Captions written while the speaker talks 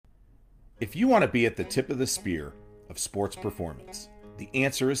If you want to be at the tip of the spear of sports performance, the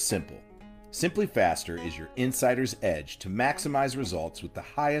answer is simple. Simply Faster is your insider's edge to maximize results with the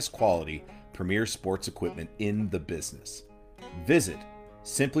highest quality premier sports equipment in the business. Visit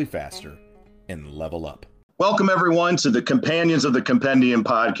Simply Faster and level up. Welcome, everyone, to the Companions of the Compendium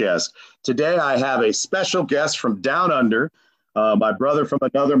podcast. Today, I have a special guest from down under, my brother from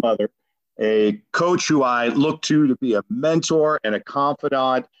another mother, a coach who I look to be a mentor and a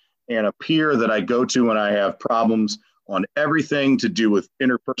confidant and a peer that I go to when I have problems on everything to do with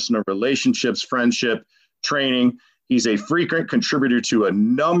interpersonal relationships, friendship, training. He's a frequent contributor to a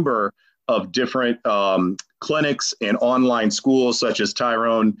number of different clinics and online schools, such as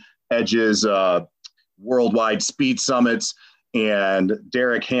Tyrone Edge's Worldwide Speed Summits and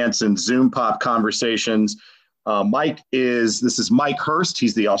Derek Hansen's Zoom Pop Conversations. This is Mike Hurst.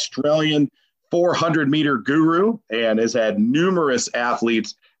 He's the Australian 400-meter guru and has had numerous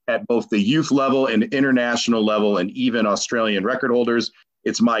athletes at both the youth level and international level, and even Australian record holders.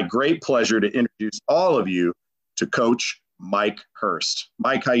 It's my great pleasure to introduce all of you to Coach Mike Hurst.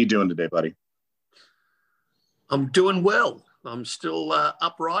 Mike, how you doing today, buddy? I'm doing well. I'm still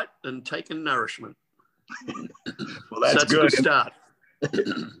upright and taking nourishment. Well, that's good. A good start.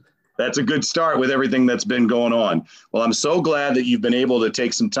 That's a good start with everything that's been going on. Well, I'm so glad that you've been able to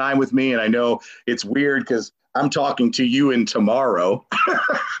take some time with me, and I know it's weird because I'm talking to you in tomorrow,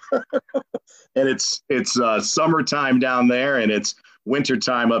 and it's summertime down there, and it's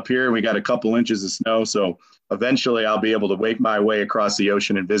wintertime up here, and we got a couple inches of snow. So eventually, I'll be able to make my way across the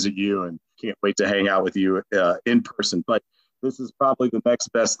ocean and visit you, and can't wait to hang out with you in person. But this is probably the next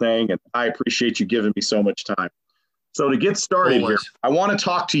best thing, and I appreciate you giving me so much time. So to get started here, I want to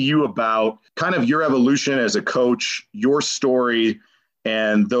talk to you about kind of your evolution as a coach, your story,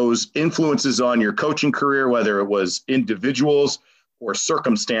 and those influences on your coaching career, whether it was individuals or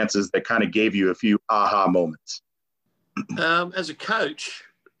circumstances that kind of gave you a few aha moments. As a coach,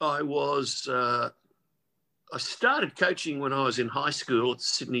 I started coaching when I was in high school at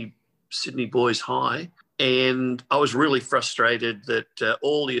Sydney Boys High, and I was really frustrated that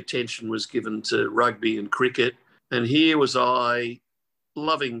all the attention was given to rugby and cricket, and here was I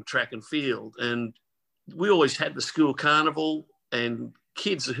loving track and field, and we always had the school carnival, and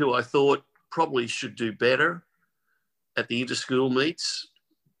kids who I thought probably should do better at the inter-school meets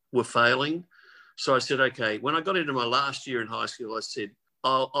were failing. So I said, okay, when I got into my last year in high school, I said,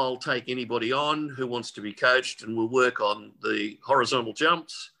 I'll take anybody on who wants to be coached, and we'll work on the horizontal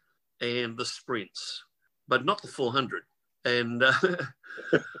jumps and the sprints, but not the 400. And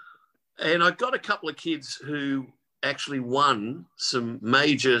and I got a couple of kids who actually won some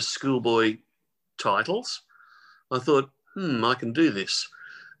major schoolboy titles. I thought, I can do this.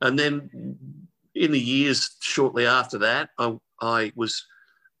 And then in the years shortly after that, I was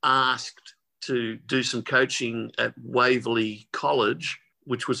asked to do some coaching at Waverley College,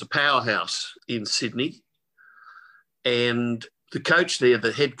 which was a powerhouse in Sydney. And the coach there,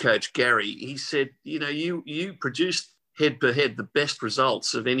 the head coach, Gary, he said, you produced head per head the best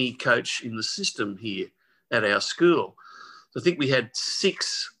results of any coach in the system here at our school. I think we had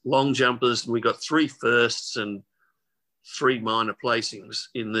 6 long jumpers, and we got 3 firsts and 3 minor placings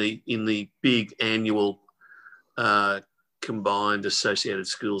in the big annual combined Associated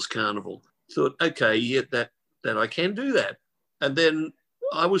Schools Carnival. Thought, okay, yeah, that I can do that. And then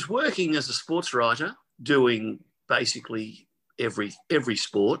I was working as a sports writer, doing basically every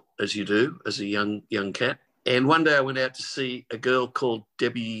sport, as you do as a young cat. And one day I went out to see a girl called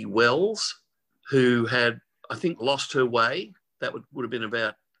Debbie Wells, who had, I think, lost her way. That would have been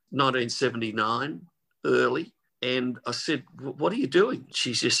about 1979, early. And I said, what are you doing?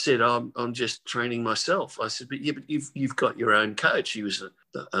 She just said, I'm just training myself. I said, but you've got your own coach. He was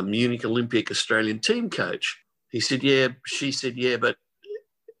a Munich Olympic Australian team coach. He said, yeah. She said, yeah, but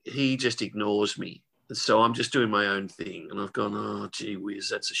he just ignores me. And so I'm just doing my own thing. And I've gone, oh, gee whiz,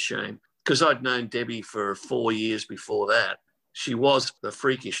 that's a shame. Because I'd known Debbie for 4 years before that. She was a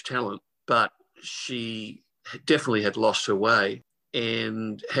freakish talent, but she definitely had lost her way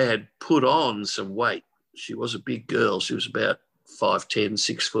and had put on some weight. She was a big girl. She was about 5'10",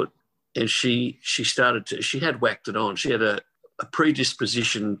 6 foot. And she had whacked it on. She had a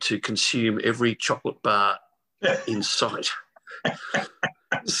predisposition to consume every chocolate bar in sight.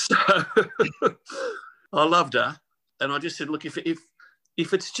 So I loved her. And I just said, look, if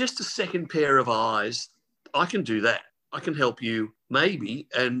it's just a second pair of eyes, I can do that. I can help you maybe.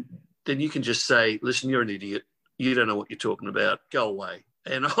 And then you can just say, listen, you're an idiot. You don't know what you're talking about. Go away.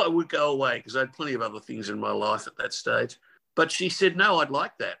 And I would go away because I had plenty of other things in my life at that stage. But she said, no, I'd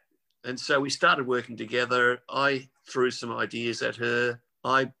like that. And so we started working together. I threw some ideas at her.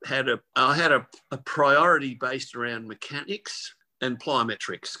 I had a priority based around mechanics and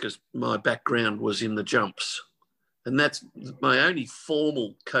plyometrics because my background was in the jumps. And that's my only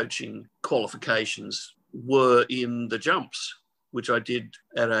formal coaching qualifications were in the jumps, which I did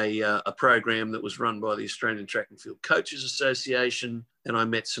at a program that was run by the Australian Track and Field Coaches Association. And I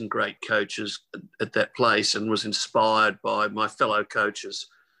met some great coaches at that place and was inspired by my fellow coaches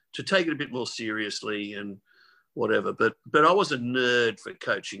to take it a bit more seriously and whatever. But I was a nerd for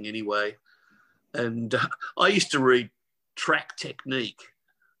coaching anyway. And I used to read Track Technique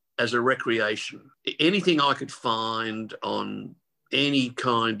as a recreation. Anything I could find on any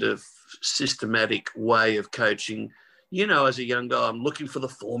kind of systematic way of coaching, you know, as a young guy, I'm looking for the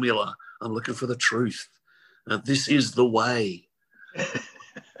formula. I'm looking for the truth. This is the way.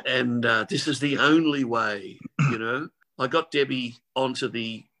 And this is the only way, you know. I got Debbie onto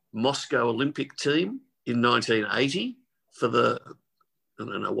the Moscow Olympic team in 1980 for I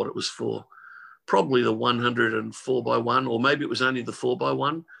don't know what it was for, probably the 100 and 4x1, or maybe it was only the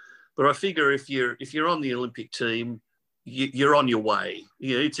 4x1. But I figure if you're on the Olympic team, you're on your way.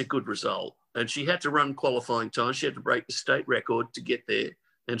 You know, it's a good result. And she had to run qualifying time. She had to break the state record to get there,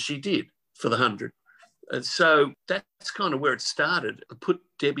 and she did for the 100. And so that's kind of where it started. I put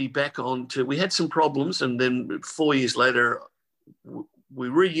Debbie back onto, we had some problems, and then 4 years later, we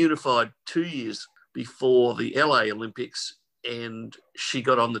reunified 2 years before the LA Olympics, and she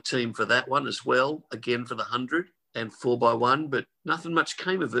got on the team for that one as well, again for the 100 and 4x1, but nothing much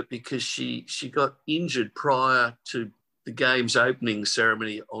came of it because she got injured prior to the game's opening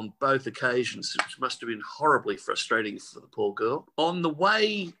ceremony on both occasions, which must have been horribly frustrating for the poor girl. On the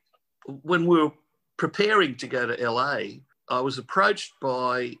way, when we were preparing to go to LA, I was approached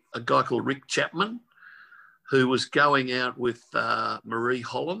by a guy called Rick Chapman, who was going out with Marie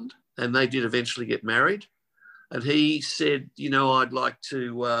Holland, and they did eventually get married. And he said, you know, I'd like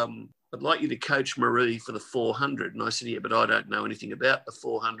you to coach Marie for the 400. And I said, yeah, but I don't know anything about the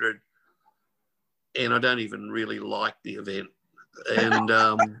 400. And I don't even really like the event. And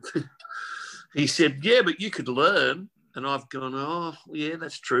he said, yeah, but you could learn. And I've gone, oh, yeah,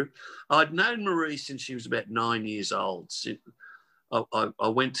 that's true. I'd known Marie since she was about 9 years old. I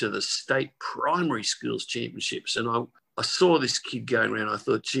went to the state primary schools championships, and I saw this kid going around. I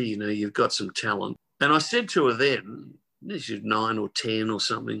thought, gee, you know, you've got some talent. And I said to her then, she was 9 or 10 or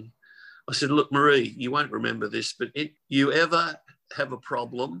something, I said, look, Marie, you won't remember this, but you ever have a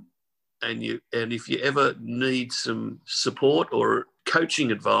problem and if you ever need some support or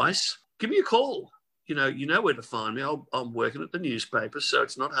coaching advice, give me a call. You know where to find me. I'm working at the newspaper, so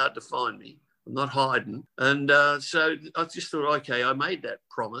it's not hard to find me. I'm not hiding. And so I just thought, okay, I made that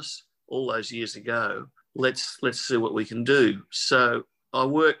promise all those years ago. Let's see what we can do. So I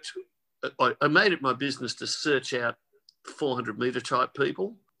made it my business to search out 400 metre type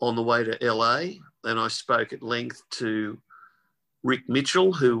people on the way to LA. And I spoke at length to Rick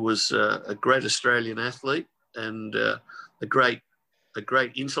Mitchell, who was a great Australian athlete and a great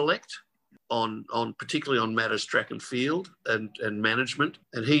intellect particularly on matters track and field and management.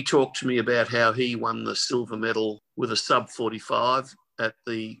 And he talked to me about how he won the silver medal with a sub 45 at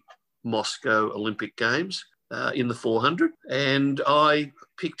the Moscow Olympic Games in the 400. And I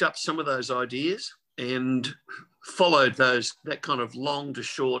picked up some of those ideas and followed that kind of long to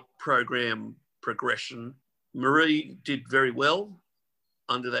short program progression. Marie did very well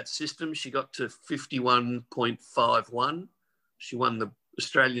under that system. She got to 51.51. She won the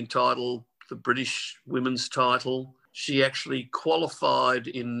Australian title, the British women's title. She actually qualified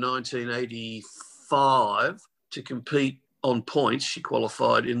in 1985 to compete on points. She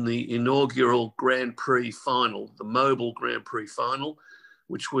qualified in the inaugural Grand Prix final, the Mobile Grand Prix final,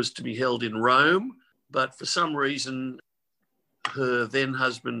 which was to be held in Rome. But for some reason, her then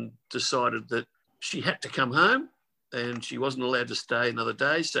husband decided that she had to come home and she wasn't allowed to stay another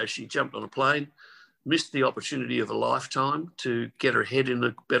day. So she jumped on a plane, missed the opportunity of a lifetime to get her head in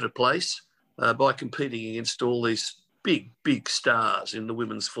a better place by competing against all these big, big stars in the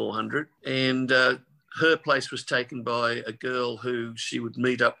women's 400. And her place was taken by a girl who she would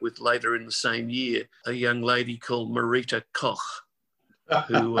meet up with later in the same year, a young lady called Marita Koch,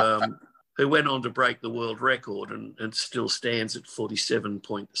 who went on to break the world record and still stands at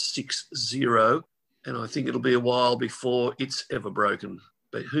 47.60. And I think it'll be a while before it's ever broken,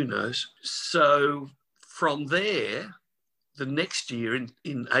 but who knows? So from there, the next year in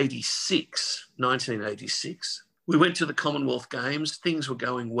 1986, we went to the Commonwealth Games. Things were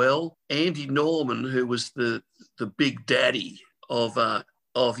going well. Andy Norman, who was the big daddy of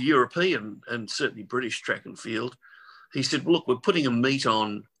European and certainly British track and field, he said, look, we're putting a meet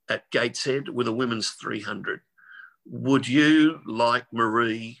on at Gateshead with a women's 300. would you like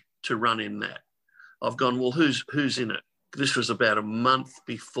Marie to run in that? I've gone, well, who's in it? This was about a month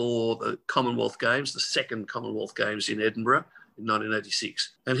before the Commonwealth Games, the second Commonwealth Games in Edinburgh in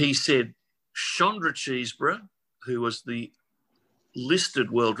 1986. And he said, Chandra Cheeseborough, who was the listed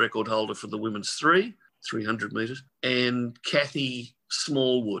world record holder for the women's 300 metres, and Kathy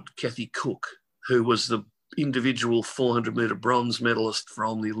Smallwood, Kathy Cook, who was the individual 400 metre bronze medalist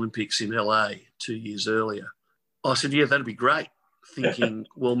from the Olympics in LA 2 years earlier. I said, yeah, that'd be great. Thinking,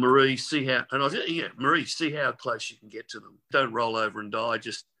 well, Marie, see how, and I said, yeah, Marie, see how close you can get to them. Don't roll over and die,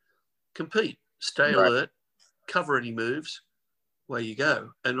 just compete, stay alert, cover any moves, away you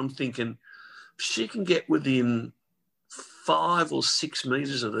go. And I'm thinking, if she can get within 5 or 6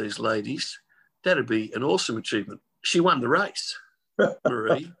 metres of these ladies, that'd be an awesome achievement. She won the race,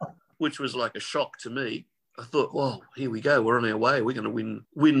 Marie, which was like a shock to me. I thought, well, here we go. We're on our way. We're going to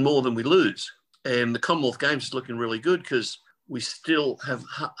win more than we lose. And the Commonwealth Games is looking really good because we still have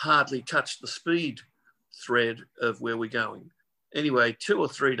hardly touched the speed thread of where we're going. Anyway, 2 or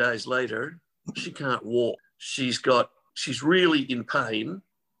 3 days later, she can't walk. She's really in pain.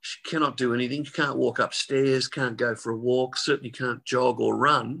 She cannot do anything. She can't walk upstairs, can't go for a walk, certainly can't jog or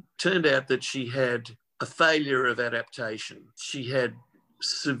run. Turned out that she had a failure of adaptation. She had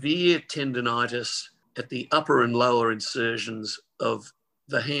severe tendinitis at the upper and lower insertions of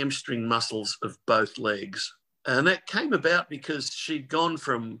the hamstring muscles of both legs. And that came about because she'd gone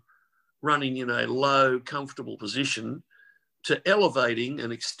from running in a low, comfortable position to elevating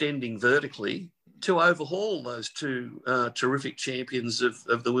and extending vertically to overhaul those two terrific champions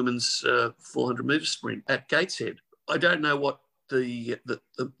of the women's 400 metre sprint at Gateshead. I don't know what the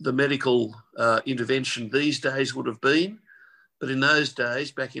medical intervention these days would have been, but in those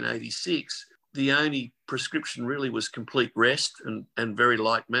days, back in 86, the only prescription really was complete rest and very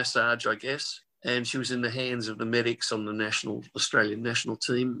light massage, I guess. And she was in the hands of the medics on the Australian national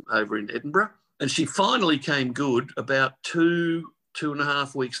team over in Edinburgh. And she finally came good about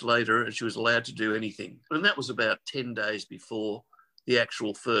 2.5 weeks later, and she was allowed to do anything. And that was about 10 days before the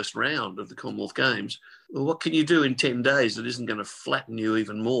actual first round of the Commonwealth Games. Well, what can you do in 10 days that isn't going to flatten you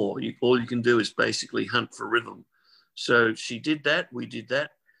even more? All you can do is basically hunt for rhythm. So she did that. We did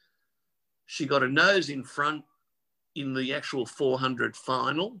that. She got a nose in front in the actual 400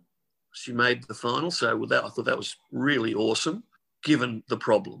 final. She made the final. So with that, I thought that was really awesome, given the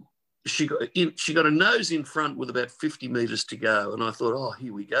problem. She got a nose in front with about 50 metres to go. And I thought, oh,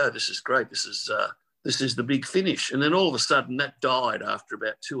 here we go. This is great. This is the big finish. And then all of a sudden that died after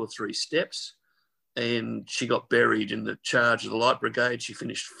about 2 or 3 steps. And she got buried in the charge of the Light Brigade. She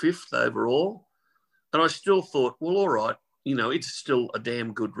finished 5th overall. And I still thought, well, all right, it's still a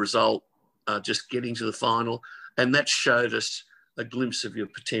damn good result, just getting to the final. And that showed us a glimpse of your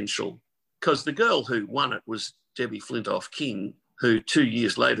potential. Because the girl who won it was Debbie Flintoff-King, who 2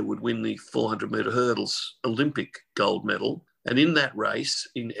 years later would win the 400 metre hurdles Olympic gold medal. And in that race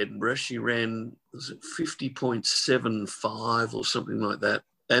in Edinburgh, she ran, was it 50.75 or something like that?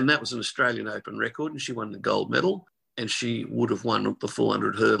 And that was an Australian Open record, and she won the gold medal. And she would have won the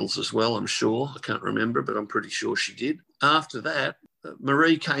 400 hurdles as well, I'm sure. I can't remember, but I'm pretty sure she did. After that,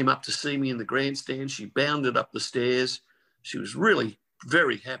 Marie came up to see me in the grandstand. She bounded up the stairs. She was really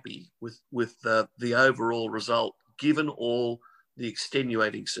very happy with the overall result, given all the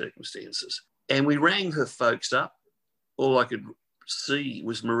extenuating circumstances. And we rang her folks up. All I could see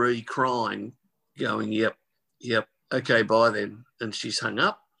was Marie crying, going, yep, okay, bye then. And she's hung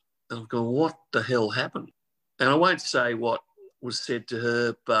up. And I've gone, what the hell happened? And I won't say what was said to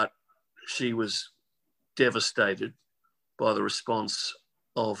her, but she was devastated by the response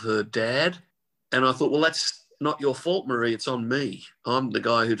of her dad. And I thought, well, that's not your fault, Marie. It's on me. I'm the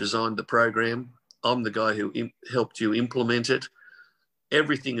guy who designed the program. I'm the guy who helped you implement it.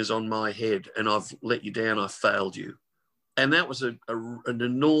 Everything is on my head, and I've let you down. I've failed you. And that was an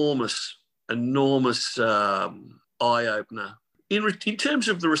enormous eye-opener in terms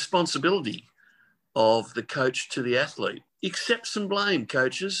of the responsibility of the coach to the athlete. Accept some blame,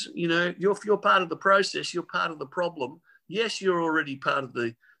 coaches. You're part of the process. You're part of the problem. Yes, you're already part of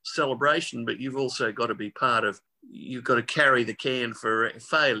the celebration, but you've also got to be you've got to carry the can for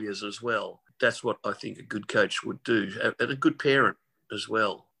failures as well. That's what I think a good coach would do, and a good parent as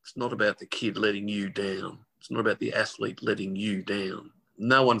well. It's not about the kid letting you down. It's not about the athlete letting you down.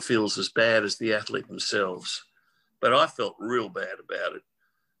 No one feels as bad as the athlete themselves, but I felt real bad about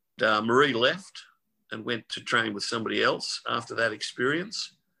it. Marie left and went to train with somebody else after that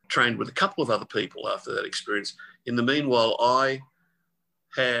experience, trained with a couple of other people after that experience. In the meanwhile, I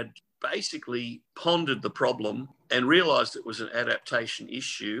had basically pondered the problem and realised it was an adaptation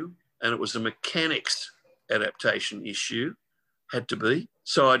issue, and it was a mechanics adaptation issue, had to be.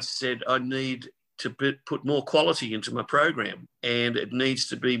 So I said, I need to put more quality into my program, and it needs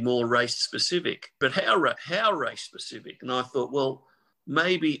to be more race specific. But how race specific? And I thought, well,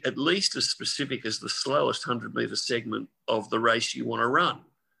 maybe at least as specific as the slowest 100-metre segment of the race you want to run.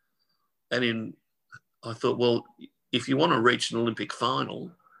 And I thought, well, if you want to reach an Olympic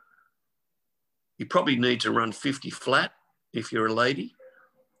final, you probably need to run 50 flat if you're a lady,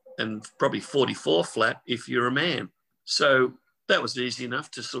 and probably 44 flat if you're a man. So that was easy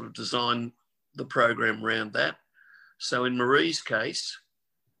enough to sort of design the program around that. So in Marie's case,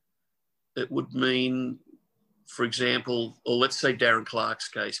 it would mean, for example, or let's say Darren Clark's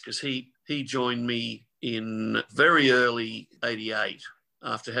case, because he joined me in very early 88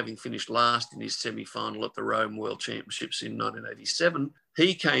 after having finished last in his semi-final at the Rome World Championships in 1987.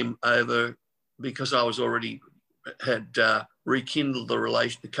 He came over because I was already had rekindled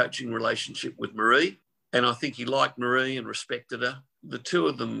the coaching relationship with Marie. And I think he liked Marie and respected her. The two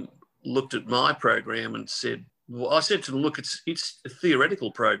of them looked at my program and said, well, I said to them, look, it's a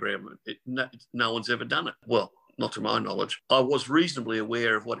theoretical program. No one's ever done it. Well, not to my knowledge. I was reasonably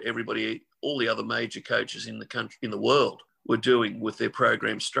aware of what all the other major coaches in the country, in the world, were doing with their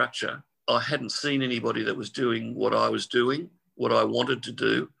program structure. I hadn't seen anybody that was doing what I was doing, what I wanted to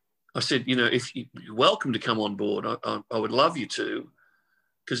do. I said, if you're welcome to come on board, I would love you to,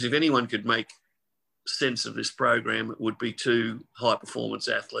 because if anyone could make sense of this program, it would be two high performance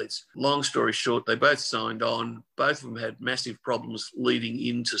athletes. Long story short, they both signed on. Both of them had massive problems leading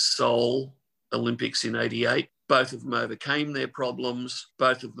into Seoul Olympics in 88. Both of them overcame their problems.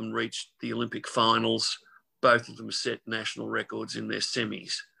 Both of them reached the Olympic finals. Both of them set national records in their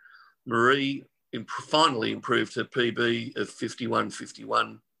semis. Marie finally improved her PB of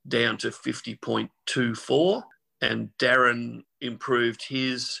 51.51 down to 50.24, and Darren improved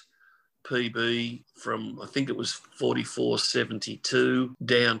his PB from, I think it was 44.72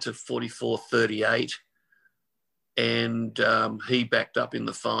 down to 44.38, and he backed up in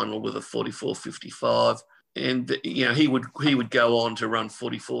the final with a 44.55, and he would go on to run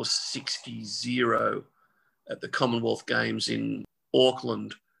 44.60 at the Commonwealth Games in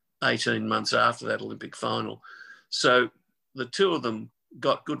Auckland 18 months after that Olympic final. So the two of them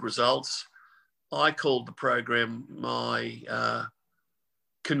got good results. I called the program my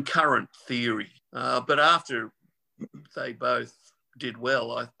concurrent theory. But after they both did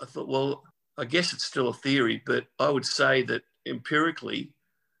well, I thought, well, I guess it's still a theory, but I would say that empirically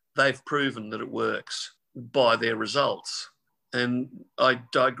they've proven that it works by their results. And I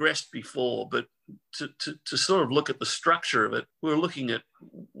digressed before, but to sort of look at the structure of it, we're looking at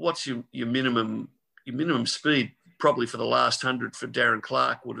what's your minimum speed. Probably for the last 100 for Darren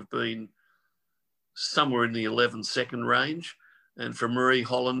Clark would have been somewhere in the 11-second range, and for Marie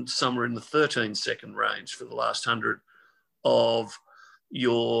Holland, somewhere in the 13-second range for the last 100 of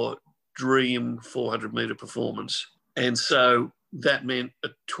your dream 400-metre performance. And so that meant a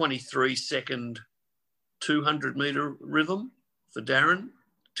 23-second 200-metre rhythm for Darren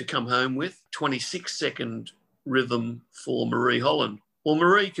to come home with, 26-second rhythm for Marie Holland. Well,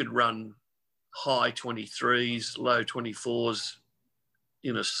 Marie could run high 23s, low 24s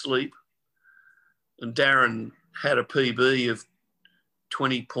in a sleep. And Darren had a PB of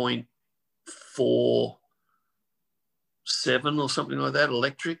 20.47 or something like that,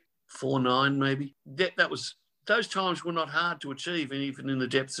 electric, 4.9 maybe. Those times were not hard to achieve, even in the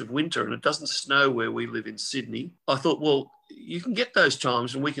depths of winter, and it doesn't snow where we live in Sydney. I thought, well, you can get those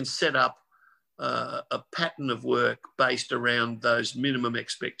times and we can set up a pattern of work based around those minimum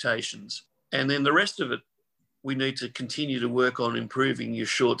expectations. And then the rest of it, we need to continue to work on improving your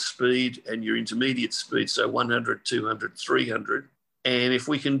short speed and your intermediate speed, so 100, 200, 300. And if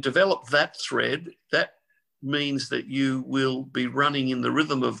we can develop that thread, that means that you will be running in the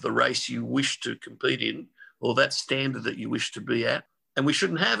rhythm of the race you wish to compete in, or that standard that you wish to be at. And we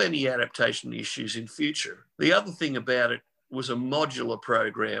shouldn't have any adaptation issues in future. The other thing about it was a modular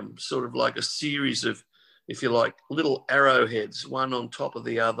program, sort of like a series of, if you like, little arrowheads, one on top of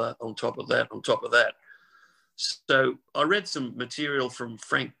the other, on top of that, on top of that. So I read some material from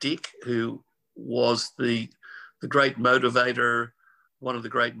Frank Dick, who was the great motivator, one of the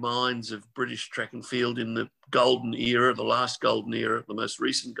great minds of British track and field in the golden era, the last golden era, the most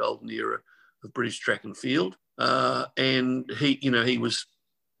recent golden era of British track and field. And he was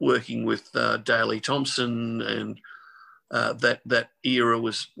working with Daley Thompson, and that era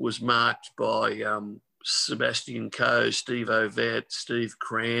was marked by Sebastian Coe, Steve Ovett, Steve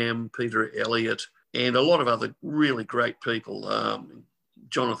Cram, Peter Elliott, and a lot of other really great people.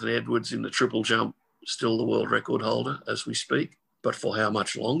 Jonathan Edwards in the triple jump, still the world record holder as we speak, but for how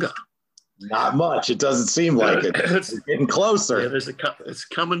much longer? Not much. It doesn't seem like it. It's getting closer. Yeah, it's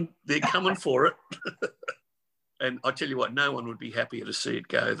coming. They're coming for it. And I tell you what, no one would be happier to see it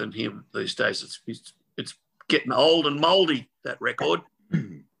go than him these days. It's getting old and mouldy, that record.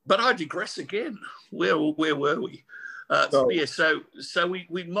 But I digress again. Where were we? So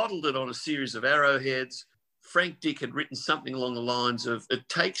we modelled it on a series of arrowheads. Frank Dick had written something along the lines of, it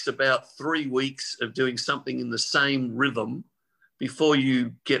takes about 3 weeks of doing something in the same rhythm before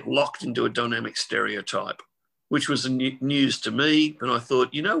you get locked into a dynamic stereotype, which was news to me. And I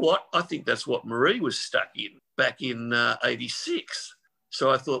thought, you know what? I think that's what Marie was stuck in back in 86.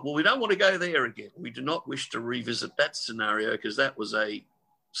 So I thought, well, we don't want to go there again. We do not wish to revisit that scenario because that was a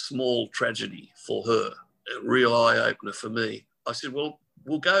small tragedy for her, a real eye-opener for me. I said, well,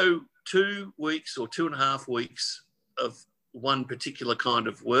 we'll go 2 weeks or 2.5 weeks of one particular kind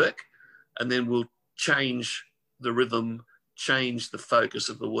of work, and then we'll change the rhythm, change the focus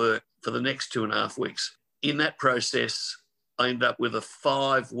of the work for the next 2.5 weeks. In that process, I ended up with a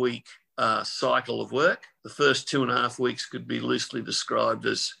 5-week cycle of work. The first 2.5 weeks could be loosely described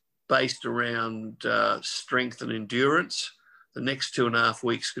as based around strength and endurance. The next 2.5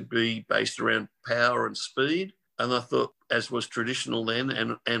 weeks could be based around power and speed. And I thought, as was traditional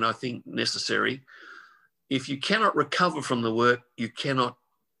then, and I think necessary, if you cannot recover from the work, you cannot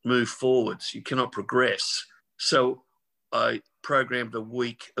move forwards, you cannot progress. So I programmed a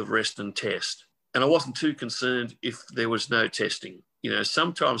week of rest and test. And I wasn't too concerned if there was no testing. You know,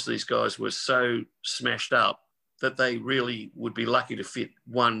 sometimes these guys were so smashed up that they really would be lucky to fit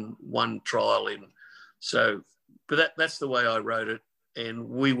one trial in. So, but that's the way I wrote it. And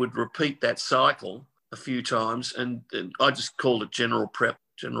we would repeat that cycle a few times. And I just called it general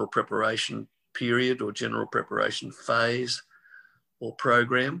preparation period or general preparation phase or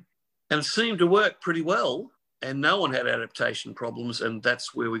program. And it seemed to work pretty well. And no one had adaptation problems. And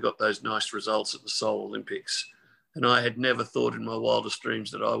that's where we got those nice results at the Seoul Olympics. And I had never thought in my wildest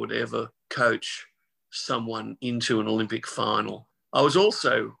dreams that I would ever coach someone into an Olympic final. I was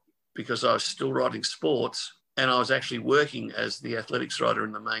also, because I was still writing sports, and I was actually working as the athletics writer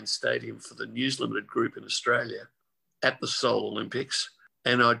in the main stadium for the News Limited group in Australia at the Seoul Olympics.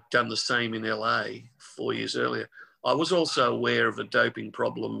 And I'd done the same in LA 4 years earlier. I was also aware of the doping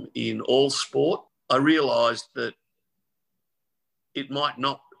problem in all sport. I realised that it might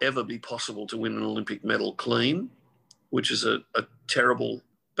not ever be possible to win an Olympic medal clean, which is a terrible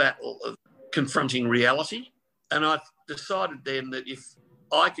battle of confronting reality. And I decided then that if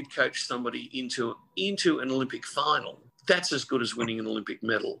I could coach somebody into an Olympic final, that's as good as winning an Olympic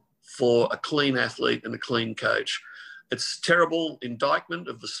medal for a clean athlete and a clean coach. It's terrible indictment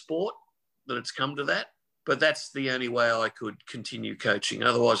of the sport that it's come to that, but that's the only way I could continue coaching.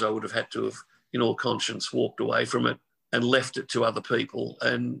 Otherwise, I would have had to have, in all conscience, walked away from it and left it to other people.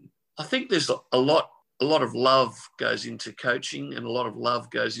 And I think there's a lot of love goes into coaching and a lot of love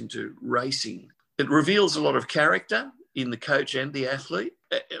goes into racing. It reveals a lot of character in the coach and the athlete,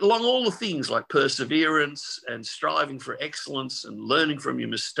 along all the things like perseverance and striving for excellence and learning from your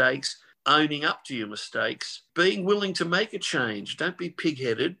mistakes, owning up to your mistakes, being willing to make a change. Don't be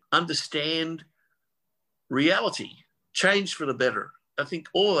pig-headed. Understand reality. Change for the better. I think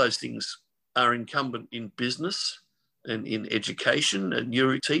all those things are incumbent in business and in education. And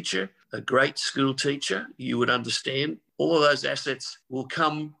you're a teacher, a great school teacher, you would understand all of those assets will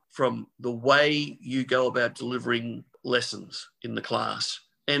come from the way you go about delivering lessons in the class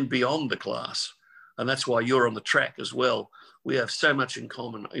and beyond the class. And that's why you're on the track as well. We have so much in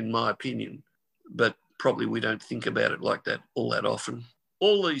common, in my opinion, but probably we don't think about it like that all that often.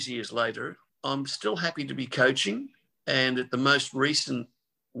 All these years later, I'm still happy to be coaching. And at the most recent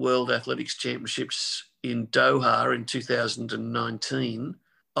World Athletics Championships in Doha in 2019,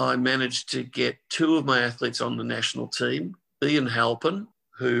 I managed to get 2 of my athletes on the national team, Ian Halpin,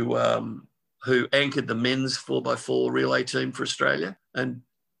 who anchored the men's 4x4 relay team for Australia, and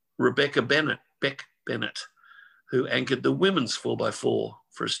Beck Bennett, who anchored the women's 4x4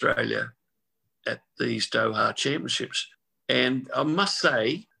 for Australia at these Doha Championships. And I must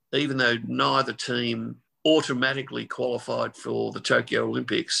say, even though neither team automatically qualified for the Tokyo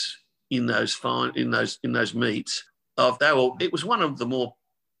Olympics in those meets, it was one of the more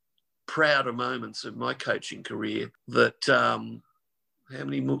prouder moments of my coaching career. That how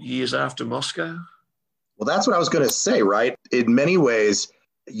many years after Moscow? Well, that's what I was going to say, right? In many ways,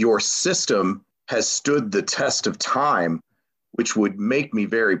 your system has stood the test of time, which would make me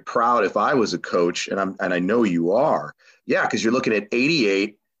very proud if I was a coach, and I know you are. Yeah, because you're looking at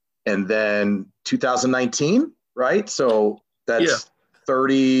 88 and then 2019, right? So that's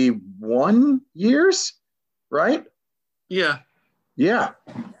 31 years, right? Yeah. Yeah.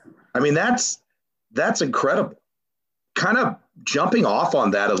 I mean, that's incredible. Kind of jumping off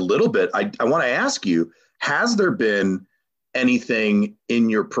on that a little bit, I want to ask you, has there been anything in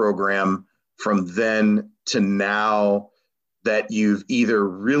your program from then to now that you've either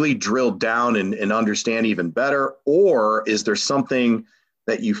really drilled down and understand even better, or is there something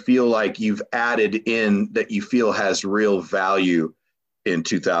that you feel like you've added in that you feel has real value in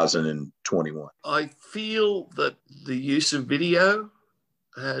 2021? I feel that the use of video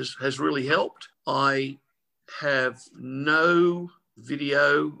has really helped. I have no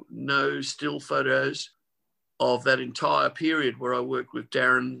video, no still photos of that entire period where I worked with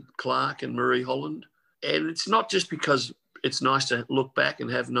Darren Clark and Marie Holland. And it's not just because it's nice to look back and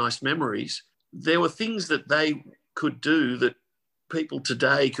have nice memories. There were things that they could do that people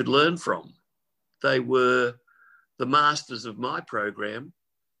today could learn from. They were the masters of my program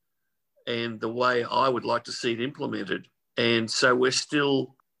and the way I would like to see it implemented. And so we're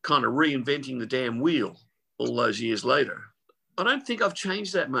still kind of reinventing the damn wheel all those years later. I don't think I've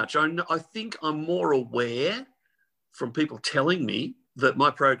changed that much. I think I'm more aware from people telling me that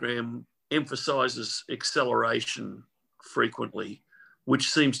my program emphasises acceleration frequently, which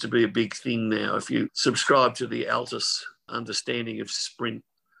seems to be a big thing now. If you subscribe to the ALTIS understanding of sprint,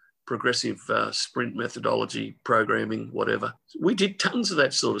 progressive sprint methodology, programming, whatever, we did tons of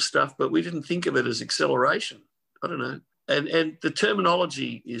that sort of stuff, but we didn't think of it as acceleration. I don't know. And the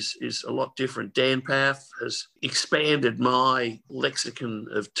terminology is a lot different. Dan Path has expanded my lexicon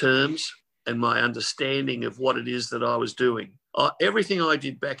of terms and my understanding of what it is that I was doing. Everything I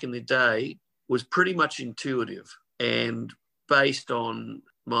did back in the day was pretty much intuitive and based on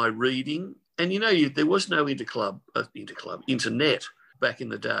my reading. And, there was no internet back in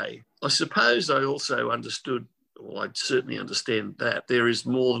the day. I suppose I also understood, well, I'd certainly understand that there is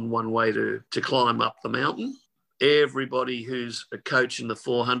more than one way to climb up the mountain. Everybody who's a coach in the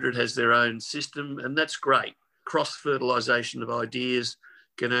 400 has their own system, and that's great. Cross-fertilisation of ideas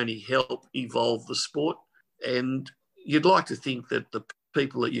can only help evolve the sport. And you'd like to think that the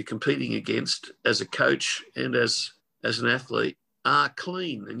people that you're competing against as a coach and as an athlete are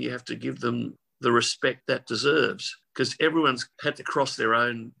clean, and you have to give them the respect that deserves, because everyone's had to cross their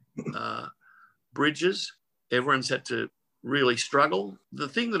own bridges. Everyone's had to really struggle. The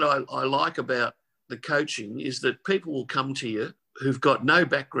thing that I like about the coaching is that people will come to you who've got no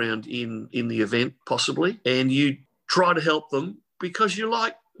background in the event possibly, and you try to help them because you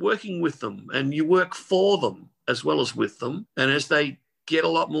like working with them and you work for them as well as with them. And as they get a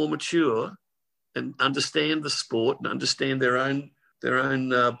lot more mature and understand the sport and understand their own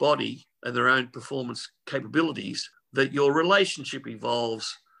body and their own performance capabilities, that your relationship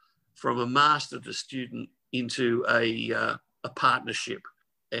evolves from a master to student into a partnership.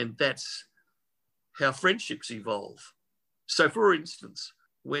 And that's how friendships evolve. So, for instance,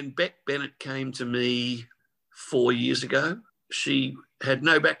 when Beck Bennett came to me 4 years ago, she had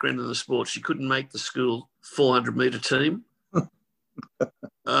no background in the sport. She couldn't make the school 400-metre team.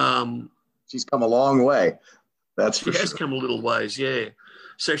 She's come a long way. That's for sure. She has come a little ways, yeah.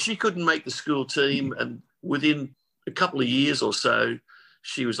 So she couldn't make the school team, and within a couple of years or so,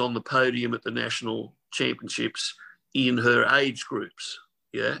 she was on the podium at the national championships in her age groups.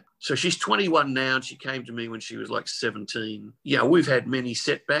 Yeah. So she's 21 now, and she came to me when she was like 17. Yeah, we've had many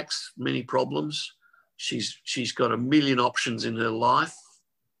setbacks, many problems. She's got a million options in her life,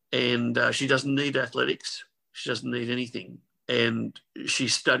 and she doesn't need athletics. She doesn't need anything. And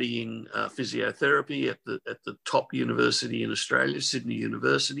she's studying physiotherapy at the top university in Australia, Sydney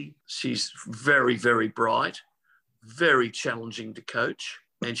University. She's very, very bright, very challenging to coach,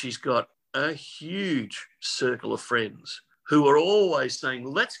 and she's got a huge circle of friends who are always saying,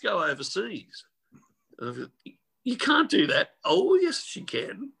 let's go overseas. You can't do that. Oh, yes, she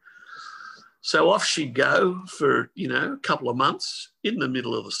can. So off she'd go for, a couple of months in the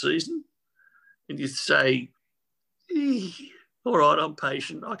middle of the season. And you'd say, all right, I'm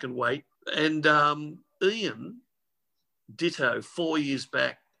patient, I can wait. And Ian, ditto, 4 years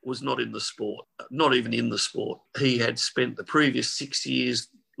back, was not in the sport, not even in the sport. He had spent the previous 6 years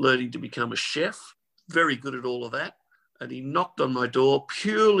learning to become a chef, very good at all of that. And he knocked on my door,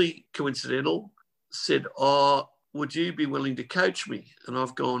 purely coincidental, said, would you be willing to coach me? And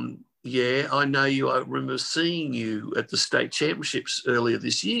I've gone, yeah, I know you. I remember seeing you at the state championships earlier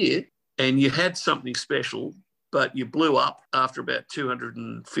this year, and you had something special, but you blew up after about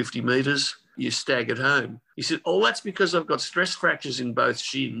 250 metres. You staggered home. He said, that's because I've got stress fractures in both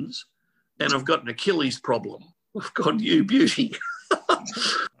shins and I've got an Achilles problem. I've gone, you beauty.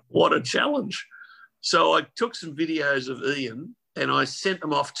 What a challenge. So I took some videos of Ian and I sent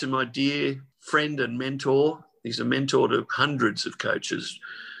them off to my dear friend and mentor. He's a mentor to hundreds of coaches,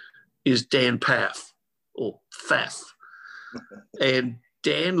 is Dan Pfaff, or Pfaff. And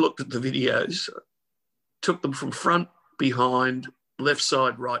Dan looked at the videos, took them from front, behind, left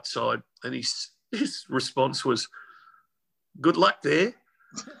side, right side, and his response was, "Good luck there."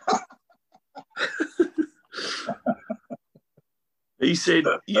 He said,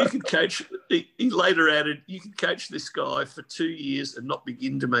 "You can coach," he later added, "You can coach this guy for 2 years and not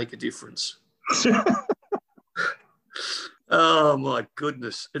begin to make a difference." Oh, my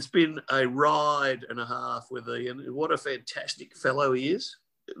goodness. It's been a ride and a half with Ian. What a fantastic fellow he is.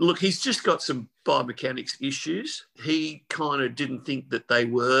 Look, he's just got some biomechanics issues. He kind of didn't think that they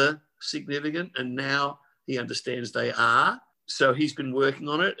were significant, and now he understands they are. So he's been working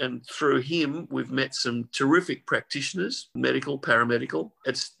on it, and through him, we've met some terrific practitioners, medical, paramedical.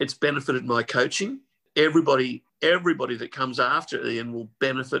 It's benefited my coaching. Everybody that comes after Ian will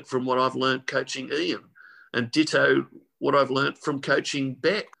benefit from what I've learned coaching Ian, and ditto what I've learned from coaching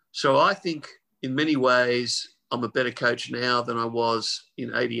Beck. So I think in many ways I'm a better coach now than I was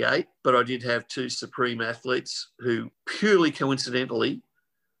in '88, but I did have two supreme athletes who purely coincidentally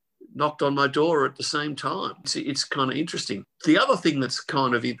knocked on my door at the same time. It's kind of interesting. The other thing that's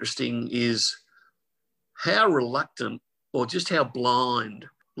kind of interesting is how reluctant or just how blind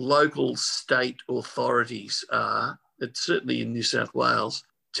local state authorities are, it's certainly in New South Wales,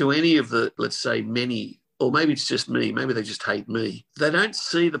 to any of the, let's say, many, or maybe it's just me, maybe they just hate me. They don't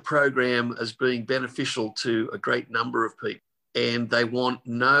see the program as being beneficial to a great number of people, and they want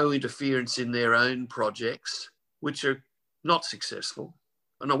no interference in their own projects, which are not successful.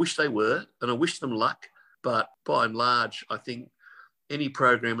 And I wish they were, and I wish them luck. But by and large, I think any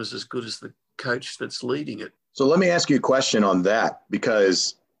program is as good as the coach that's leading it. So let me ask you a question on that,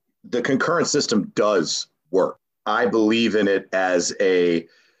 because the concurrent system does work. I believe in it as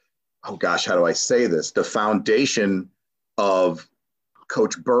how do I say this? The foundation of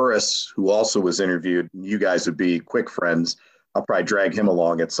Coach Burris, who also was interviewed. You guys would be quick friends. I'll probably drag him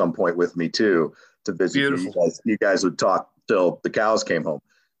along at some point with me too to visit. Beautiful. You guys would talk till the cows came home.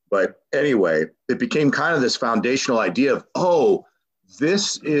 But anyway, it became kind of this foundational idea of,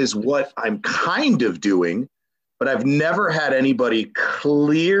 this is what I'm kind of doing, but I've never had anybody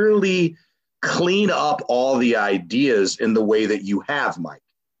clearly clean up all the ideas in the way that you have, Mike.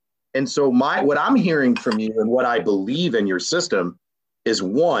 And so what I'm hearing from you and what I believe in your system is,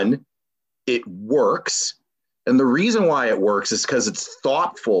 one, it works. And the reason why it works is because it's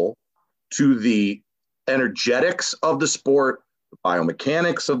thoughtful to the energetics of the sport, the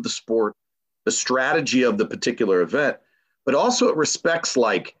biomechanics of the sport, the strategy of the particular event, but also it respects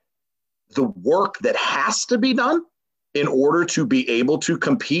like the work that has to be done in order to be able to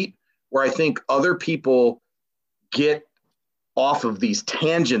compete, where I think other people get off of these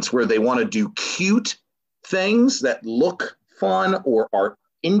tangents where they want to do cute things that look fun or are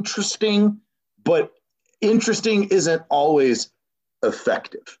interesting, but interesting isn't always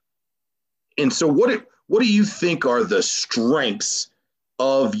effective. And so what do you think are the strengths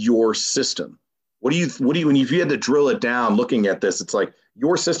of your system? What do you, if you had to drill it down looking at this, it's like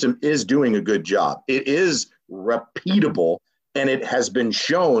your system is doing a good job. It is repeatable and it has been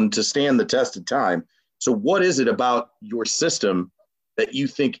shown to stand the test of time. So what is it about your system that you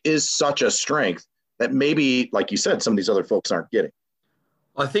think is such a strength that maybe, like you said, some of these other folks aren't getting?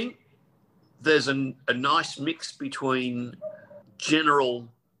 I think there's a nice mix between general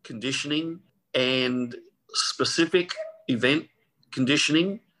conditioning and specific event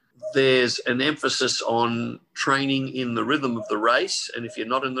conditioning. There's an emphasis on training in the rhythm of the race. And if you're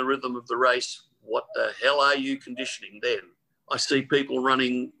not in the rhythm of the race, what the hell are you conditioning then? I see people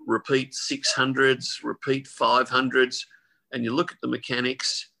running repeat 600s, repeat 500s, and you look at the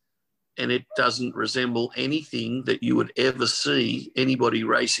mechanics and it doesn't resemble anything that you would ever see anybody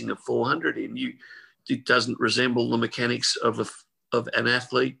racing a 400 in. It doesn't resemble the mechanics of an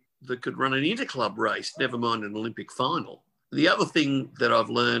athlete that could run an interclub race, never mind an Olympic final. The other thing that I've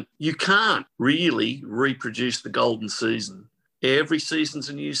learned, you can't really reproduce the golden season. Every season's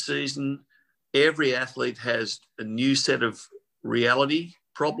a new season. Every athlete has a new set of reality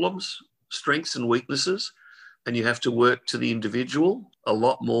problems, strengths and weaknesses, and you have to work to the individual a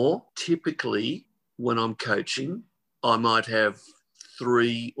lot more. Typically, when I'm coaching, I might have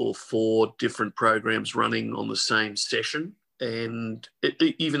 3 or 4 different programs running on the same session. And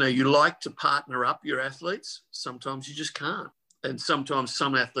even though you like to partner up your athletes, sometimes you just can't. And sometimes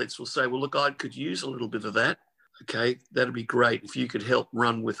some athletes will say, well, look, I could use a little bit of that. Okay, that'd be great. If you could help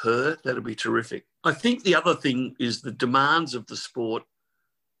run with her, that'd be terrific. I think the other thing is the demands of the sport.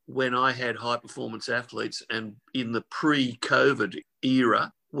 When I had high performance athletes and in the pre-COVID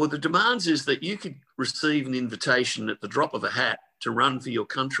era, well, the demands is that you could receive an invitation at the drop of a hat to run for your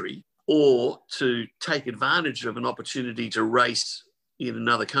country or to take advantage of an opportunity to race in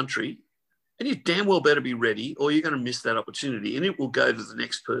another country, and you damn well better be ready or you're going to miss that opportunity, and it will go to the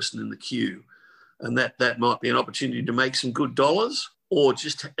next person in the queue. And that might be an opportunity to make some good dollars or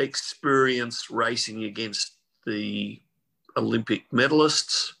just experience racing against the Olympic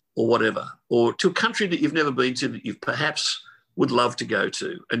medalists or whatever, or to a country that you've never been to that you perhaps would love to go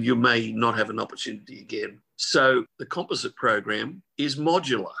to, and you may not have an opportunity again. So the composite program is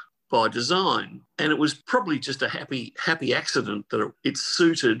modular by design, and it was probably just a happy accident that it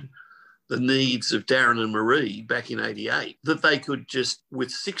suited the needs of Darren and Marie back in 88, that they could just,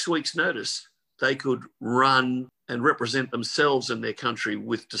 with 6 weeks' notice, they could run and represent themselves and their country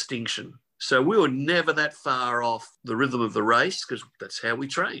with distinction. So we were never that far off the rhythm of the race, because that's how we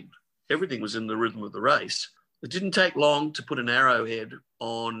trained. Everything was in the rhythm of the race. It didn't take long to put an arrowhead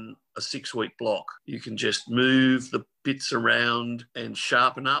on a 6-week block. You can just move the bits around and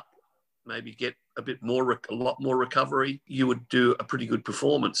sharpen up, maybe get a lot more recovery. You would do a pretty good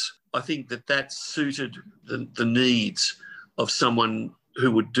performance. I think that suited the needs of someone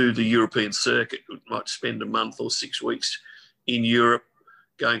who would do the European circuit, who might spend a month or 6 weeks in Europe,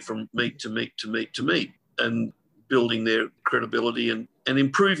 going from meet to meet to meet to meet, and building their credibility and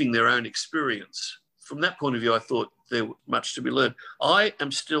improving their own experience. From that point of view, I thought there was much to be learned. I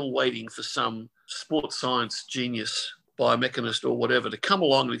am still waiting for some sports science genius, biomechanist or whatever, to come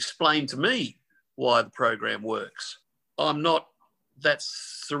along and explain to me why the program works. I'm not that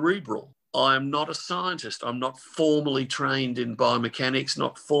cerebral. I'm not a scientist. I'm not formally trained in biomechanics,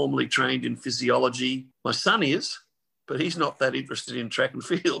 not formally trained in physiology. My son is, but he's not that interested in track and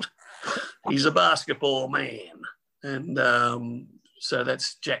field. He's a basketball man. And so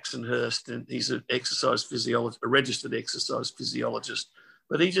that's Jackson Hurst, and he's a registered exercise physiologist.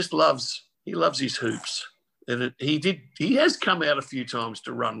 But he just loves his hoops. And he has come out a few times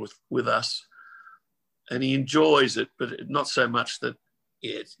to run with us, and he enjoys it, but not so much that,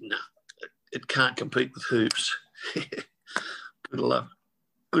 it can't compete with hoops.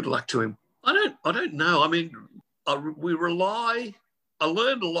 Good luck to him. I don't know. I mean, I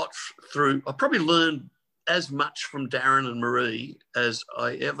learned a lot I probably learned as much from Darren and Marie as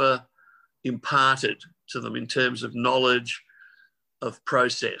I ever imparted to them in terms of knowledge of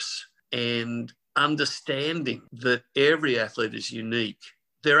process and understanding that every athlete is unique.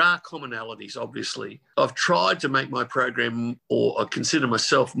 There are commonalities, obviously. I've tried to make my program, or I consider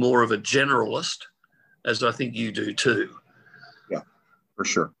myself more of a generalist, as I think you do too. Yeah, for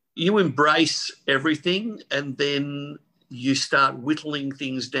sure. You embrace everything, and then you start whittling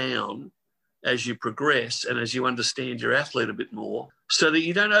things down as you progress and as you understand your athlete a bit more, so that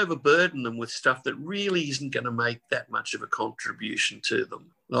you don't overburden them with stuff that really isn't going to make that much of a contribution to them.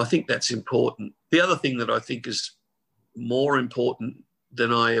 And I think that's important. The other thing that I think is more important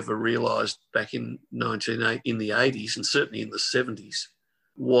than I ever realised back in the 80s and certainly in the 70s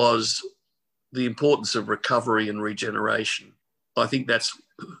was the importance of recovery and regeneration. I think that's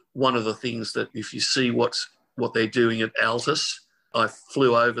one of the things that, if you see what they're doing at Altus, I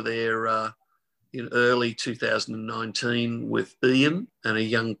flew over there in early 2019 with Ian and a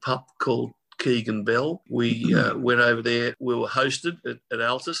young pup called Keegan Bell. We went over there. We were hosted at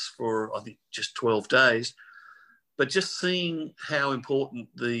Altus for, I think, just 12 days. But just seeing how important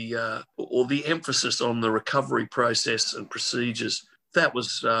the emphasis on the recovery process and procedures, that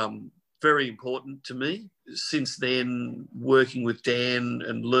was very important to me. Since then, working with Dan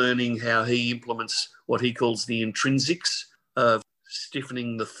and learning how he implements what he calls the intrinsics of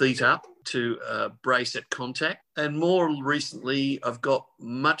stiffening the feet up to brace at contact. And more recently, I've got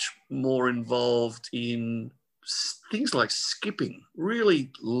much more involved in things like skipping, really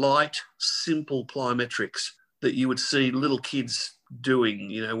light, simple plyometrics that you would see little kids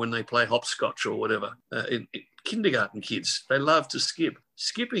doing, when they play hopscotch or whatever. In kindergarten kids, they love to skip.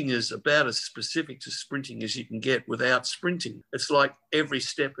 Skipping is about as specific to sprinting as you can get without sprinting. It's like every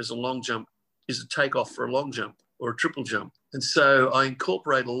step is a long jump, is a takeoff for a long jump or a triple jump. And so I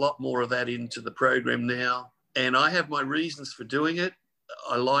incorporate a lot more of that into the program now. And I have my reasons for doing it.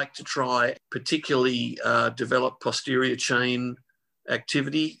 I like to try particularly develop posterior chain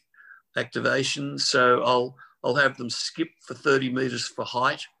activation. So I'll have them skip for 30 metres for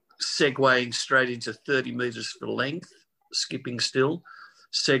height, segueing straight into 30 metres for length, skipping still,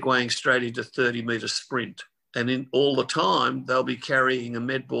 segueing straight into 30 metre sprint. And in all the time, they'll be carrying a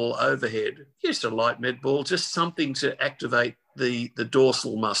med ball overhead. Just a light med ball, just something to activate the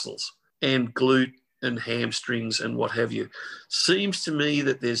dorsal muscles and glute and hamstrings and what have you. Seems to me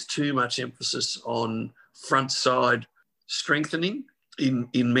that there's too much emphasis on front side strengthening in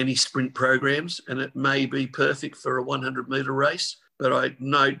many sprint programs, and it may be perfect for a 100-metre race, but I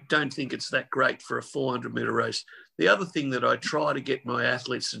don't think it's that great for a 400-meter race. The other thing that I try to get my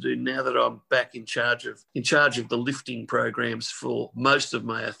athletes to do now that I'm back in charge of the lifting programs for most of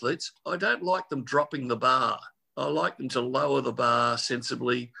my athletes, I don't like them dropping the bar. I like them to lower the bar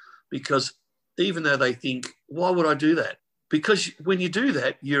sensibly, because even though they think, why would I do that? Because when you do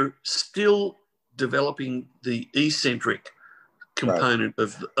that, you're still developing the eccentric component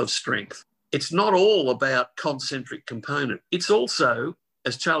of strength. It's not all about concentric component. It's also,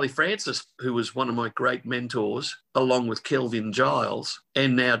 as Charlie Francis, who was one of my great mentors, along with Kelvin Giles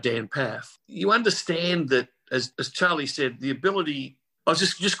and now Dan Paff, you understand that, as Charlie said, the ability, I was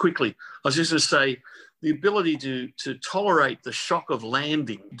just quickly, I was just going to say, the ability to tolerate the shock of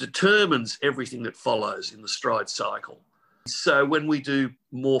landing determines everything that follows in the stride cycle. So when we do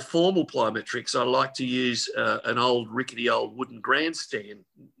more formal plyometrics, I like to use an rickety old wooden grandstand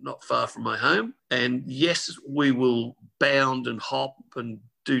not far from my home. And yes, we will bound and hop and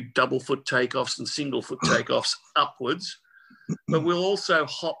do double foot takeoffs and single foot takeoffs upwards, but we'll also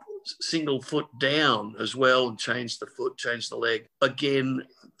hop single foot down as well and change the foot, change the leg. Again,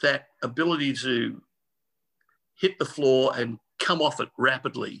 that ability to hit the floor and come off it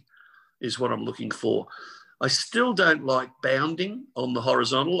rapidly is what I'm looking for. I still don't like bounding on the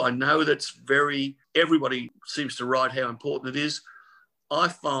horizontal. I know everybody seems to write how important it is. I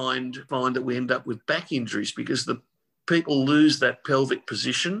find that we end up with back injuries because the people lose that pelvic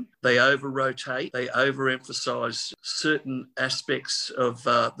position. They over-rotate. They overemphasize certain aspects of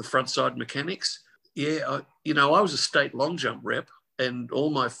the front side mechanics. Yeah, I was a state long jump rep, and all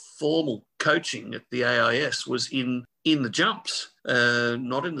my formal coaching at the AIS was in the jumps,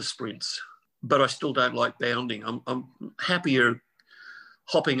 not in the sprints. But I still don't like bounding. I'm happier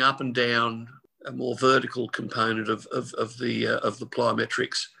hopping up and down a more vertical component of the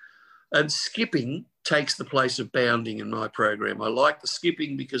plyometrics. And skipping takes the place of bounding in my program. I like the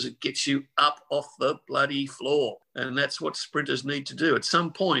skipping because it gets you up off the bloody floor. And that's what sprinters need to do. At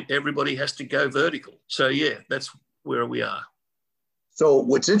some point, everybody has to go vertical. So yeah, that's where we are. So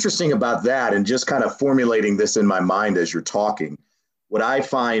what's interesting about that, and just kind of formulating this in my mind as you're talking, what I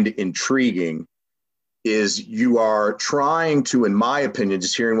find intriguing is you are trying to, in my opinion,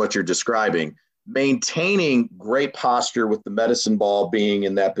 just hearing what you're describing, maintaining great posture with the medicine ball being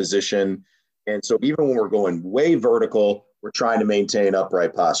in that position. And so even when we're going way vertical, we're trying to maintain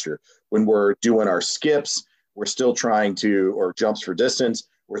upright posture. When we're doing our skips, we're still trying to, or jumps for distance,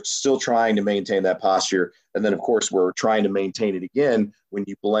 we're still trying to maintain that posture. And then, of course, we're trying to maintain it again when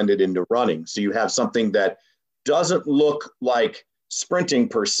you blend it into running. So you have something that doesn't look like sprinting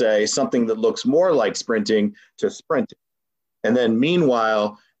per se, something that looks more like sprinting to sprinting. And then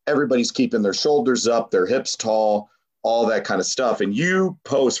meanwhile, everybody's keeping their shoulders up, their hips tall, all that kind of stuff. And you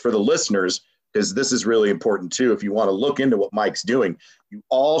post for the listeners, because this is really important too. If you want to look into what Mike's doing, you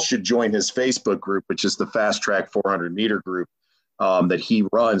all should join his Facebook group, which is the Fast Track 400 meter group that he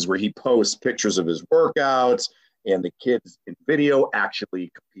runs, where he posts pictures of his workouts and the kids in video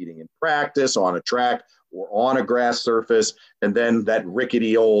actually competing in practice on a track or on a grass surface. And then that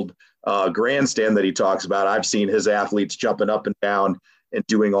rickety old grandstand that he talks about, I've seen his athletes jumping up and down and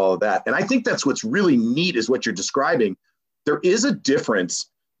doing all of that. And I think that's what's really neat is what you're describing. There is a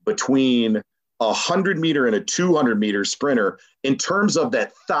difference between a 100 meter and a 200 meter sprinter in terms of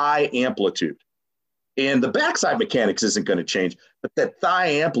that thigh amplitude. And the backside mechanics isn't going to change, but that thigh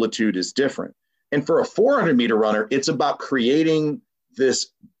amplitude is different. And for a 400 meter runner, it's about creating this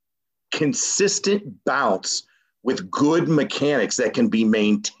consistent bounce with good mechanics that can be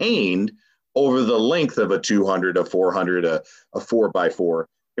maintained over the length of a 200, a 400, a 4x4.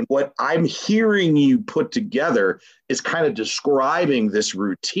 And what I'm hearing you put together is kind of describing this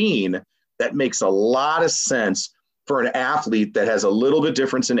routine that makes a lot of sense for an athlete that has a little bit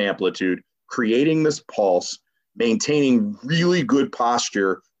difference in amplitude, creating this pulse, maintaining really good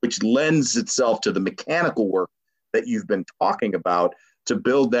posture, which lends itself to the mechanical work that you've been talking about to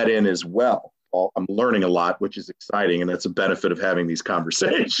build that in as well. I'm learning a lot, which is exciting. And that's a benefit of having these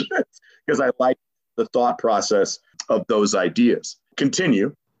conversations because I like the thought process of those ideas.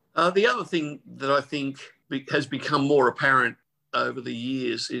 Continue. The other thing that I think has become more apparent over the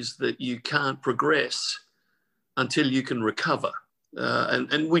years is that you can't progress until you can recover. I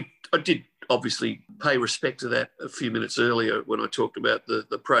did obviously pay respect to that a few minutes earlier when I talked about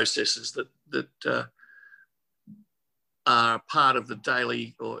the processes that are part of the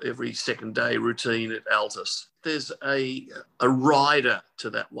daily or every second day routine at Altus. There's a rider to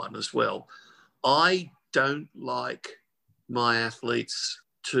that one as well. I don't like my athletes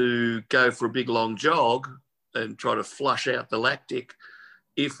to go for a big long jog and try to flush out the lactic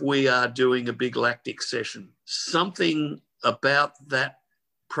if we are doing a big lactic session. Something about that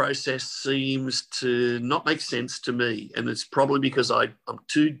process seems to not make sense to me. And it's probably because I'm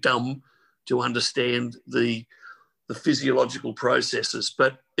too dumb to understand the physiological processes.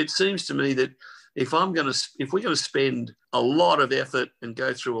 But it seems to me that if we're going to spend a lot of effort and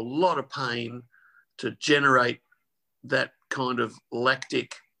go through a lot of pain to generate that kind of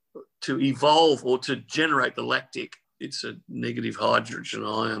lactic, to evolve or to generate the lactic, it's a negative hydrogen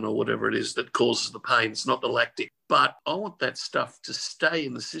ion or whatever it is that causes the pain. It's not the lactic. But I want that stuff to stay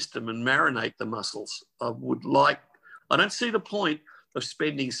in the system and marinate the muscles. I don't see the point of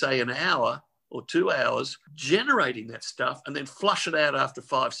spending, say, an hour or 2 hours generating that stuff and then flush it out after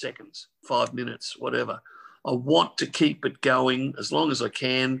 5 seconds, 5 minutes, whatever. I want to keep it going as long as I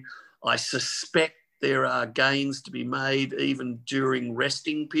can. I suspect there are gains to be made even during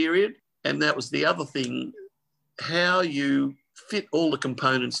resting period. And that was the other thing, how you fit all the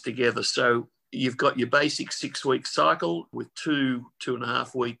components together. So you've got your basic 6-week cycle with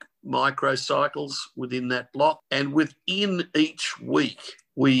 2.5 week micro cycles within that block. And within each week,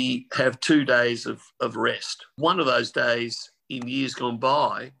 we have 2 days of rest. One of those days in years gone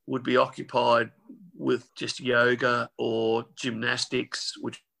by would be occupied with just yoga or gymnastics,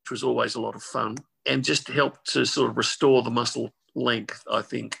 which was always a lot of fun, and just help to sort of restore the muscle length, I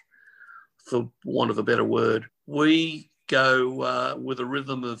think, for want of a better word. We go with a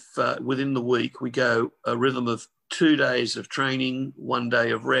rhythm of, within the week, we go a rhythm of 2 days of training, 1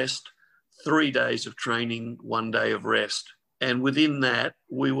 day of rest, 3 days of training, 1 day of rest. And within that,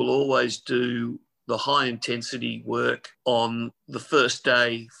 we will always do the high intensity work on the first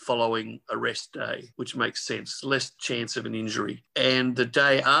day following a rest day, which makes sense, less chance of an injury. And the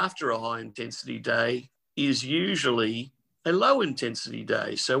day after a high intensity day is usually a low intensity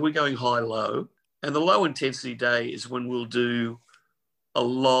day. So we're going high-low. And the low intensity day is when we'll do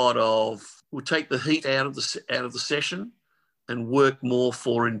we'll take the heat out of the session and work more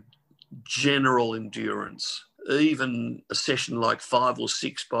for general endurance. Even a session like 5 or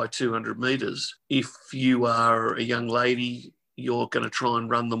 6 by 200 metres, if you are a young lady, you're going to try and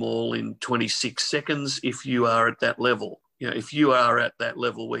run them all in 26 seconds if you are at that level. If you are at that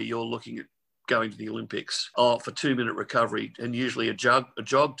level where you're looking at going to the Olympics for 2-minute recovery, and usually a jog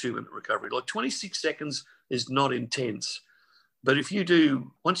 2-minute recovery, like 26 seconds is not intense. But if you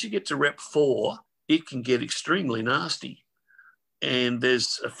do, once you get to rep 4, it can get extremely nasty. And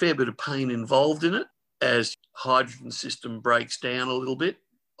there's a fair bit of pain involved in it as hydrogen system breaks down a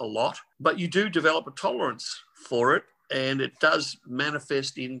lot, but you do develop a tolerance for it, and it does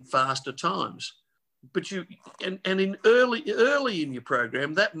manifest in faster times. But in early in your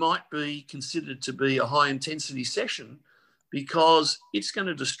program, that might be considered to be a high intensity session because it's going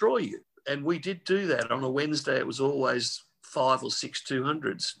to destroy you. And we did do that on a Wednesday. It was always 5 or 6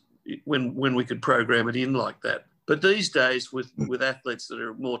 200s when we could program it in like that. But these days with athletes that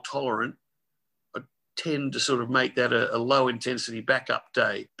are more tolerant, tend to sort of make that a low intensity backup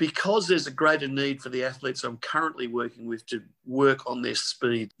day because there's a greater need for the athletes I'm currently working with to work on their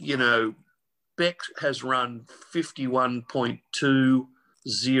speed. Beck has run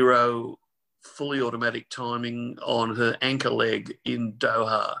 51.20 fully automatic timing on her anchor leg in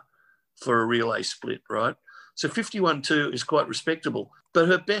Doha for a relay split, right? So 51.2 is quite respectable, but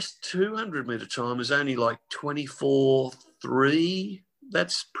her best 200 metre time is only like 24.3.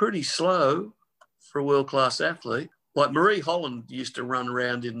 That's pretty slow for a world-class athlete. Like Marie Holland used to run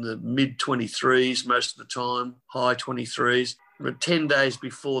around in the mid-23s most of the time, high 23s. But 10 days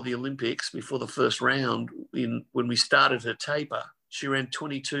before the Olympics, before the first round, when we started her taper, she ran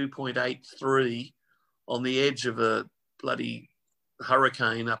 22.83 on the edge of a bloody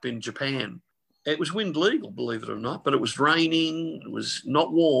hurricane up in Japan. It was wind legal, believe it or not, but it was raining, it was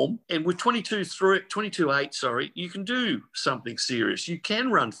not warm. And with 22.8, you can do something serious. You can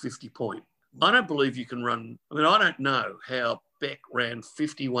run 50 point. I don't believe you can run. I don't know how Beck ran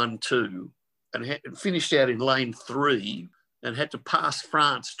 51.2 and finished out in lane 3 and had to pass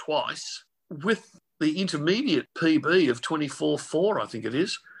France twice with the intermediate PB of 24.4, I think it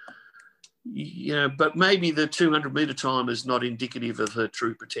is. But maybe the 200 metre time is not indicative of her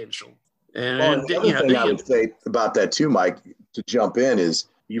true potential. And the other thing I would say about that too, Mike, to jump in, is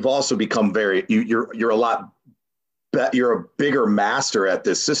you've also become you're a bigger master at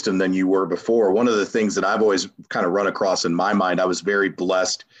this system than you were before. One of the things that I've always kind of run across in my mind, I was very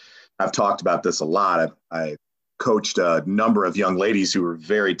blessed. I've talked about this a lot. I coached a number of young ladies who were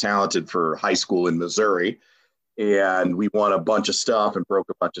very talented for high school in Missouri. And we won a bunch of stuff and broke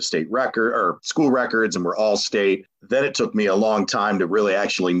a bunch of school records, and we're all state. Then it took me a long time to really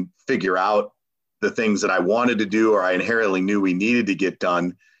actually figure out the things that I wanted to do or I inherently knew we needed to get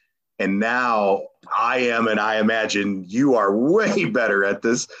done. And now I am, and I imagine you are way better at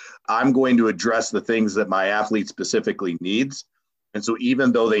this. I'm going to address the things that my athlete specifically needs. And so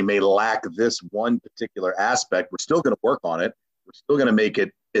even though they may lack this one particular aspect, we're still going to work on it. We're still going to make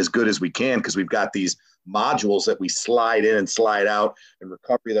it as good as we can, because we've got these modules that we slide in and slide out, and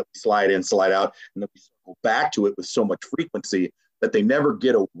recovery that we slide in, slide out, and then we circle back to it with so much frequency that they never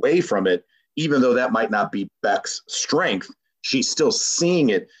get away from it. Even though that might not be Beck's strength, she's still seeing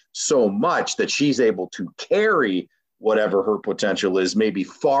it so much that she's able to carry whatever her potential is, maybe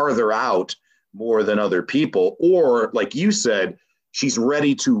farther out more than other people. Or like you said, she's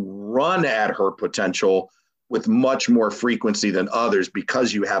ready to run at her potential with much more frequency than others,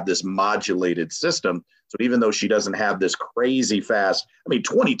 because you have this modulated system. So even though she doesn't have this crazy fast,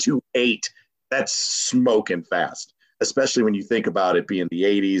 22.8, that's smoking fast, especially when you think about it being the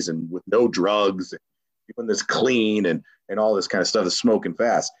 80s and with no drugs, and doing this clean and all this kind of stuff is smoking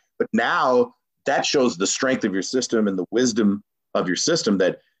fast. But now that shows the strength of your system and the wisdom of your system,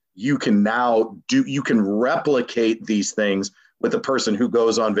 that you can now you can replicate these things with a person who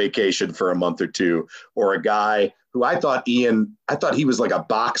goes on vacation for a month or two, or a guy who I thought he was like a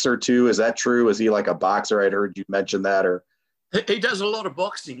boxer too. Is that true? Is he like a boxer? I'd heard you mention that. Or he does a lot of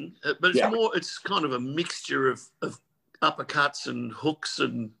boxing, but it's kind of a mixture of uppercuts and hooks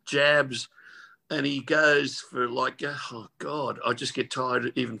and jabs. And he goes for like, oh God, I just get tired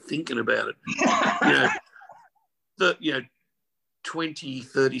of even thinking about it. 20,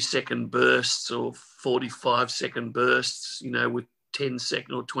 30-second bursts or 45-second bursts, with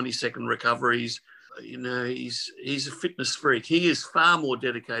 10-second or 20-second recoveries. He's a fitness freak. He is far more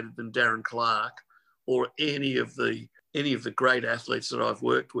dedicated than Darren Clark or any of the great athletes that I've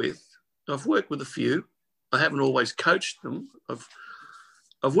worked with. I've worked with a few. I haven't always coached them.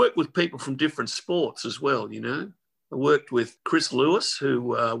 I've worked with people from different sports as well, I worked with Chris Lewis, who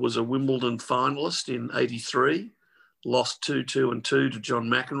was a Wimbledon finalist in '83. Lost 2-2 to John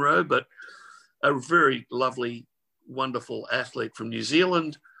McEnroe, but a very lovely, wonderful athlete from New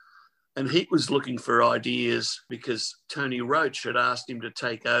Zealand. And he was looking for ideas because Tony Roach had asked him to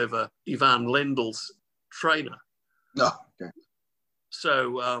take over Ivan Lendl's trainer. Oh, okay.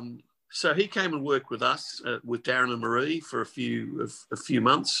 So he came and worked with us, with Darren and Marie, for a few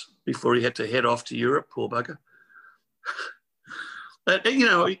months before he had to head off to Europe, poor bugger.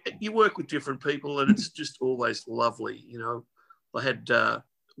 You work with different people, and it's just always lovely. I had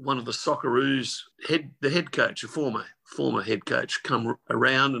one of the Socceroos, the head coach, a former head coach, come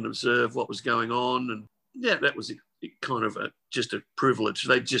around and observe what was going on, and that was kind of just a privilege.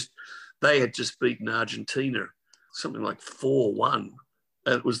 They had just beaten Argentina, something like 4-1.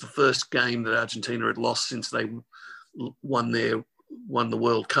 It was the first game that Argentina had lost since they won the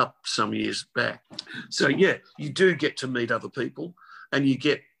World Cup some years back. So you do get to meet other people, and you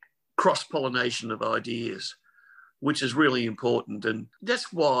get cross-pollination of ideas, which is really important. And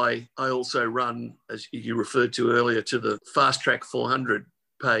that's why I also run, as you referred to earlier, to the Fast Track 400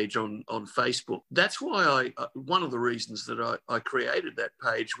 page on Facebook. That's why one of the reasons that I created that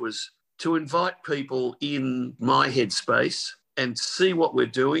page was to invite people in my headspace and see what we're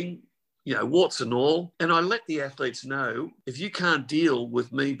doing, warts and all. And I let the athletes know, if you can't deal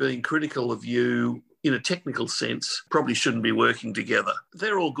with me being critical of you in a technical sense, probably shouldn't be working together.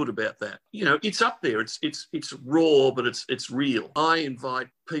 They're all good about that. It's up there. It's raw, but it's real. I invite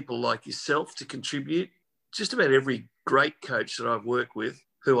people like yourself to contribute. Just about every great coach that I've worked with,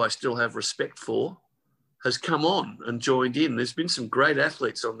 who I still have respect for, has come on and joined in. There's been some great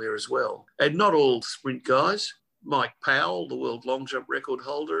athletes on there as well. And not all sprint guys. Mike Powell, the world long jump record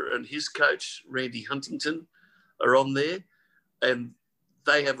holder, and his coach, Randy Huntington, are on there. And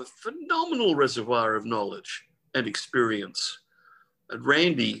they have a phenomenal reservoir of knowledge and experience. And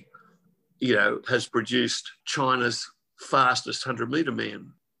Randy, has produced China's fastest 100-meter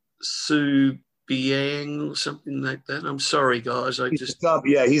man, Su Biang, something like that. I'm sorry, guys. He's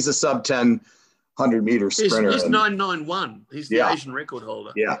a sub 10 100-meter sprinter. He's 991. He's the Asian record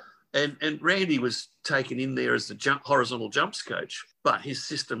holder. Yeah. And Randy was taken in there as the horizontal jumps coach, but his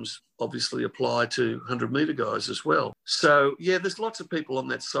systems obviously apply to 100-meter guys as well. So, there's lots of people on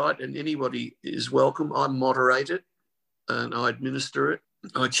that site, and anybody is welcome. I moderate it and I administer it.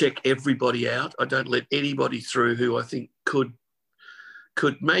 I check everybody out. I don't let anybody through who I think could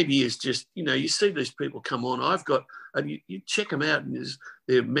maybe is just, you see these people come on. And you check them out, and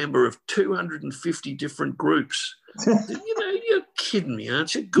they're a member of 250 different groups. You're kidding me,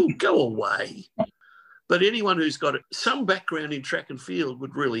 aren't you? Go away. But anyone who's got some background in track and field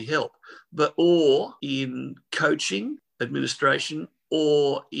would really help, or in coaching, administration,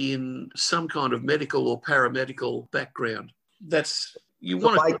 or in some kind of medical or paramedical background.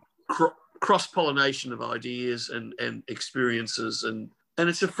 cross-pollination of ideas and experiences, and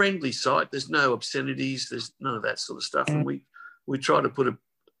it's a friendly site. There's no obscenities. There's none of that sort of stuff. And we try to put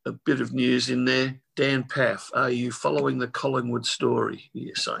a bit of news in there. Dan Paff, are you following the Collingwood story?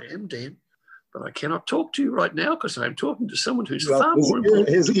 Yes, I am, Dan. But I cannot talk to you right now because I'm talking to someone who's far more important.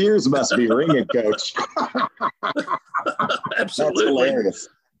 His ears must be ringing, Coach. Absolutely. That's hilarious.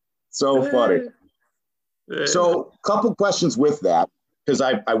 So funny. Yeah. So a couple questions with that, because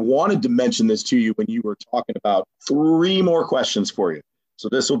I wanted to mention this to you when you were talking about 3 more questions for you. So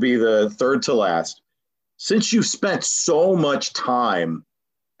this will be the third to last. Since you've spent so much time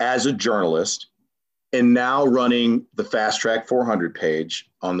as a journalist and now running the Fast Track 400 page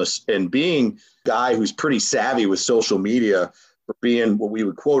on this, and being a guy who's pretty savvy with social media, for being what we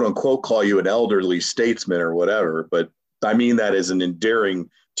would quote unquote call you an elderly statesman or whatever, but I mean that as an endearing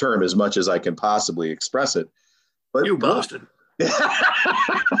term as much as I can possibly express it. But you bastard.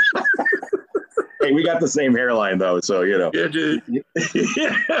 Hey, we got the same hairline though, so you know. Yeah, dude.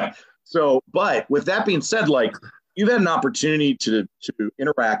 Yeah. So, but with that being said, like, you've had an opportunity to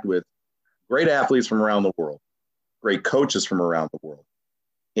interact with great athletes from around the world, great coaches from around the world.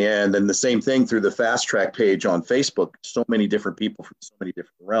 And then the same thing through the Fast Track page on Facebook, so many different people from so many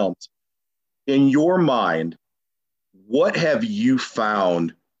different realms. In your mind, what have you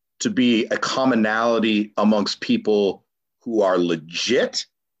found to be a commonality amongst people who are legit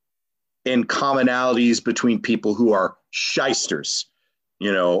and commonalities between people who are shysters,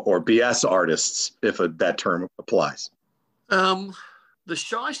 you know, or BS artists, if that term applies? The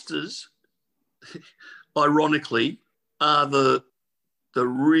shysters, ironically, are the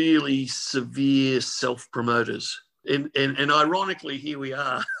really severe self-promoters. And ironically, here we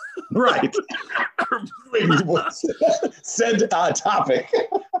are. Right. Said topic.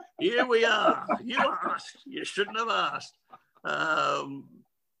 Here we are. You asked. You shouldn't have asked.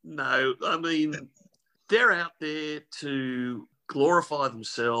 No, I mean, they're out there to glorify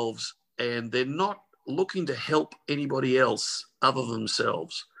themselves, and they're not looking to help anybody else other than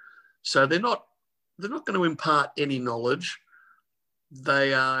themselves. So they're not going to impart any knowledge.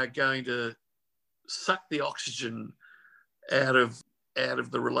 They are going to suck the oxygen out of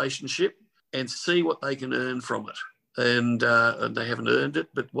the relationship and see what they can earn from it. And they haven't earned it,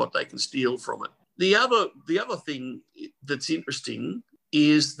 but what they can steal from it. The other thing that's interesting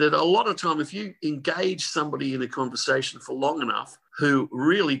is that a lot of time, if you engage somebody in a conversation for long enough who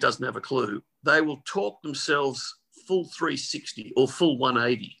really doesn't have a clue, they will talk themselves full 360 or full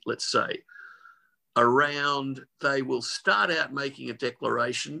 180, let's say, around. They will start out making a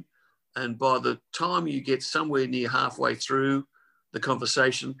declaration, and by the time you get somewhere near halfway through the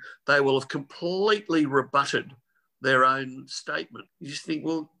conversation, they will have completely rebutted their own statement. You just think,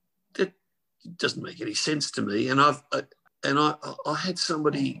 well, that doesn't make any sense to me. And I had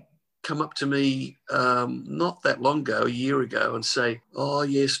somebody come up to me not that long ago, a year ago, and say, "Oh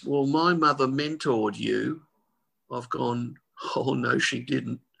yes, well, my mother mentored you." I've gone, "Oh no, she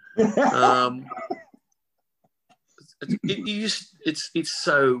didn't." It's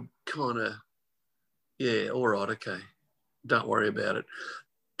so kind of, yeah, all right, okay, don't worry about it.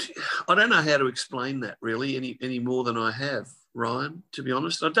 I don't know how to explain that really any more than I have, Ryan, to be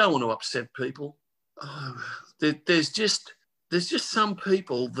honest. I don't want to upset people. There's just some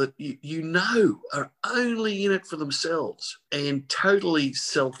people that you know are only in it for themselves and totally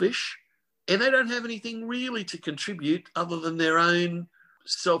selfish, and they don't have anything really to contribute other than their own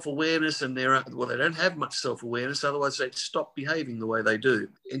self-awareness and they don't have much self-awareness, otherwise they'd stop behaving the way they do.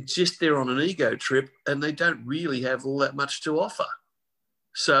 And just they're on an ego trip and they don't really have all that much to offer.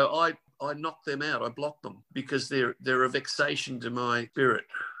 So I knock them out. I block them because they're a vexation to my spirit.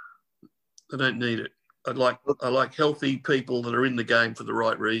 I don't need it. I like healthy people that are in the game for the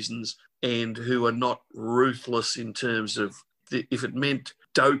right reasons and who are not ruthless in terms of if it meant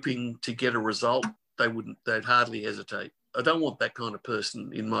doping to get a result, they'd hardly hesitate. I don't want that kind of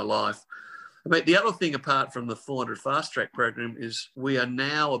person in my life. I mean, the other thing apart from the 400 Fast Track program is we are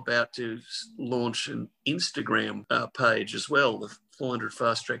now about to launch an Instagram page as well, the 400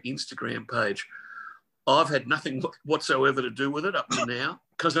 Fast Track Instagram page. I've had nothing whatsoever to do with it up to now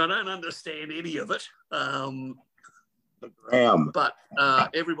because I don't understand any of it. But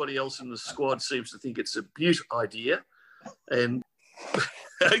everybody else in the squad seems to think it's a beautiful idea. And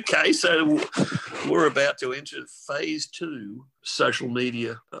okay, so we're about to enter phase 2, social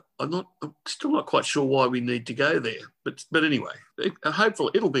media. I'm still not quite sure why we need to go there, but anyway,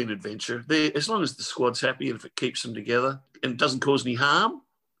 hopefully it'll be an adventure. As long as the squad's happy and if it keeps them together and doesn't cause any harm,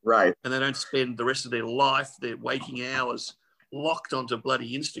 right? And they don't spend the rest of their life, their waking hours, locked onto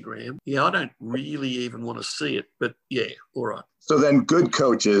bloody Instagram, I don't really even want to see it. But yeah, all right. So then good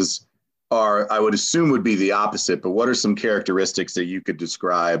coaches I would assume would be the opposite, but what are some characteristics that you could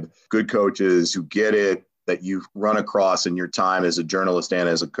describe good coaches who get it, that you've run across in your time as a journalist and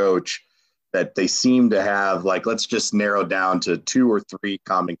as a coach, that they seem to have, like, let's just narrow down to 2 or 3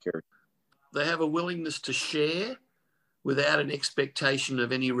 common characteristics? They have a willingness to share without an expectation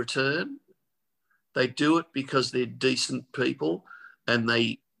of any return. They do it because they're decent people and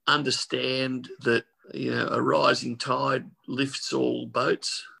they understand that, a rising tide lifts all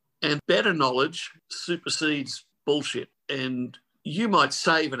boats. And better knowledge supersedes bullshit. And you might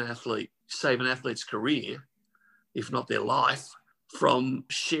save an athlete's career, if not their life, from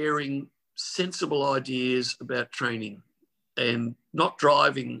sharing sensible ideas about training and not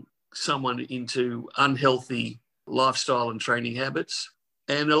driving someone into unhealthy lifestyle and training habits,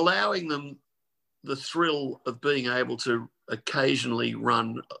 and allowing them the thrill of being able to occasionally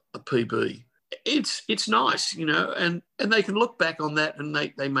run a PB. It's nice, and they can look back on that and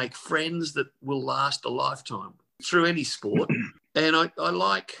they make friends that will last a lifetime through any sport. And I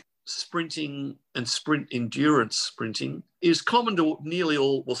like sprinting, and sprint endurance sprinting is common to nearly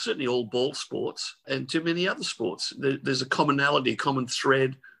all, well, certainly all ball sports and to many other sports. There's a commonality, common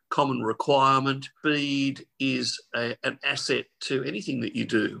thread, common requirement. Speed is an asset to anything that you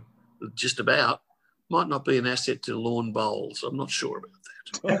do, just about. Might not be an asset to lawn bowls. I'm not sure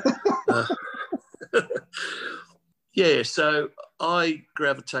about that. Yeah, so I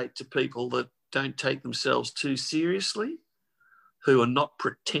gravitate to people that don't take themselves too seriously, who are not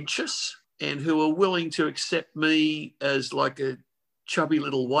pretentious, and who are willing to accept me as like a chubby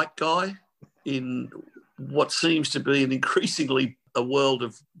little white guy in what seems to be an increasingly a world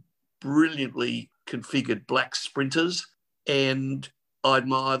of brilliantly configured black sprinters. And I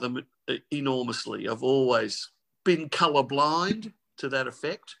admire them enormously. I've always been colourblind to that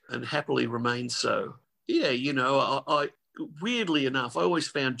effect and happily remain so. Yeah, I weirdly enough, I always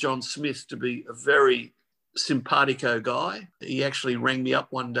found John Smith to be a very simpatico guy. He actually rang me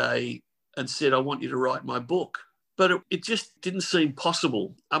up one day and said, I want you to write my book. But it just didn't seem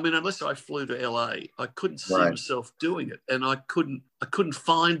possible. I mean, unless I flew to LA, I couldn't see myself doing it. And I couldn't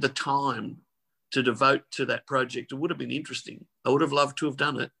find the time to devote to that project. It would have been interesting. I would have loved to have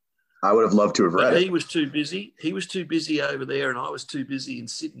done it. I would have loved to have read it. He was too busy. He was too busy over there, and I was too busy in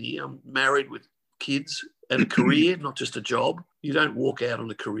Sydney. I'm married with kids and a career, not just a job. You don't walk out on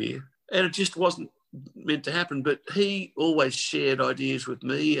a career. And it just wasn't meant to happen. But he always shared ideas with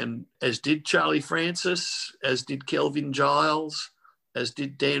me, and as did Charlie Francis, as did Kelvin Giles, as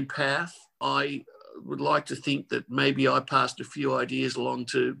did Dan Path. I would like to think that maybe I passed a few ideas along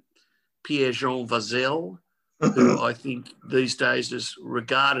to Pierre-Jean Vazel, who I think these days is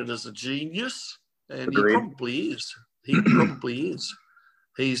regarded as a genius, and Agreed. He probably is.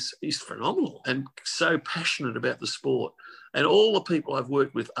 He's phenomenal and so passionate about the sport. And all the people I've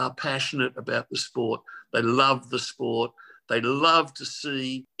worked with are passionate about the sport. They love the sport. They love to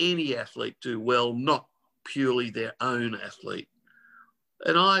see any athlete do well, not purely their own athlete.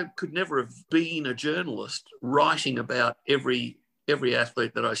 And I could never have been a journalist writing about every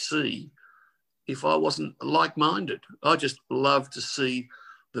athlete that I see if I wasn't like-minded. I just love to see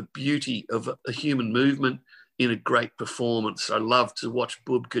the beauty of a human movement in a great performance. I love to watch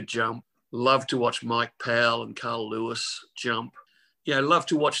Bubka jump, love to watch Mike Powell and Carl Lewis jump. Yeah, I love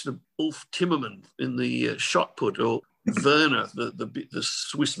to watch the Ulf Timmerman in the shot put, or Werner, the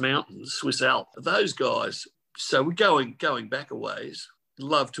Swiss mountains, Swiss Alp. Those guys. So we're going back a ways.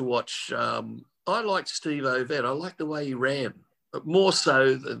 Love to watch. I liked Steve Ovett. I liked the way he ran, but more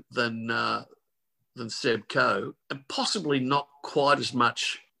so than Seb Coe, and possibly not quite as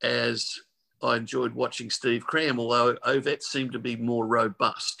much as I enjoyed watching Steve Cram, although Ovett seemed to be more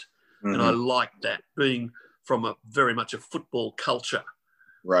robust. Mm-hmm. And I liked that, being from very much a football culture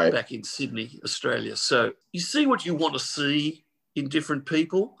back in Sydney, Australia. So you see what you want to see in different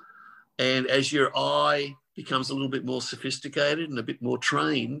people, and as your eye becomes a little bit more sophisticated and a bit more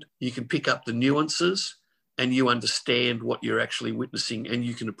trained, you can pick up the nuances and you understand what you're actually witnessing, and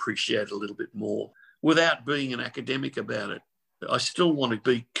you can appreciate it a little bit more without being an academic about it. I still want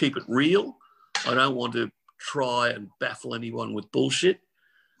to keep it real. I don't want to try and baffle anyone with bullshit,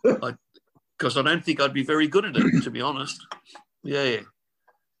 because I don't think I'd be very good at it, to be honest. Yeah.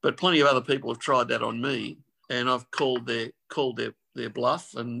 But plenty of other people have tried that on me, and I've called their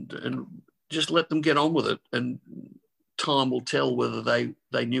bluff and just let them get on with it. And time will tell whether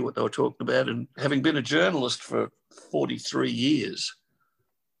they knew what they were talking about. And having been a journalist for 43 years,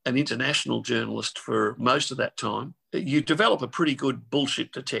 an international journalist for most of that time, you develop a pretty good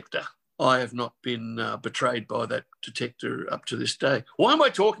bullshit detector. I have not been betrayed by that detector up to this day. Why am I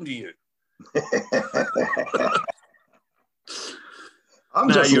talking to you?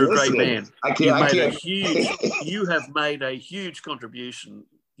 You're listening. A great man. You have made a huge contribution.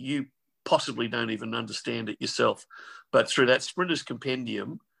 You possibly don't even understand it yourself. But through that Sprinters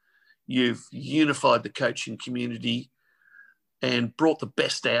Compendium, you've unified the coaching community and brought the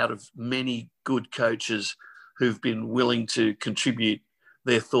best out of many good coaches who've been willing to contribute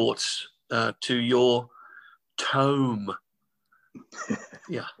their thoughts to your tome.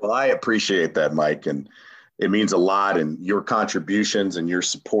 Yeah. Well, I appreciate that, Mike, and it means a lot. And your contributions and your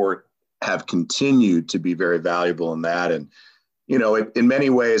support have continued to be very valuable in that. And, you know, in many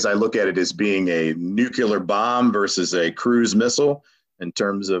ways, I look at it as being a nuclear bomb versus a cruise missile in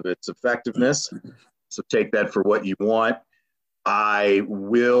terms of its effectiveness. So take that for what you want. I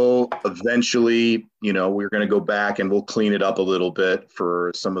will eventually, you know, we're going to go back and we'll clean it up a little bit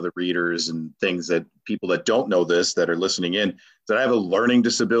for some of the readers and things that people that don't know this, that are listening in, that I have a learning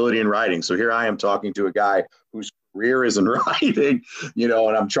disability in writing. So here I am talking to a guy whose career is in writing, you know,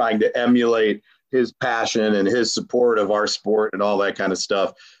 and I'm trying to emulate his passion and his support of our sport and all that kind of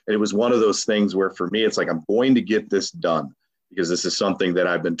stuff. And it was one of those things where for me, it's like, I'm going to get this done because this is something that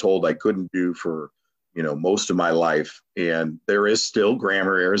I've been told I couldn't do for, you know, most of my life. And there is still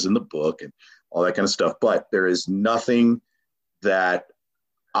grammar errors in the book and all that kind of stuff, but there is nothing that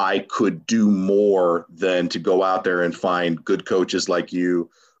I could do more than to go out there and find good coaches like you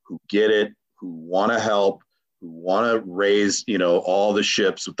who get it, who want to help, who want to raise, you know, all the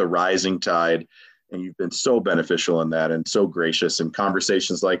ships with the rising tide. And you've been so beneficial in that and so gracious. And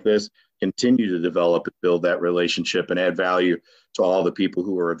conversations like this continue to develop and build that relationship and add value to all the people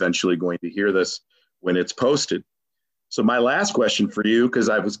who are eventually going to hear this when it's posted. So my last question for you, because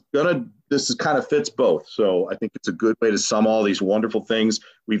this is kind of fits both. So I think it's a good way to sum all these wonderful things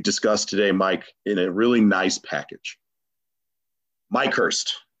we've discussed today, Mike, in a really nice package. Mike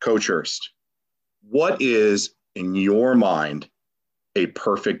Hurst, Coach Hurst, what is in your mind a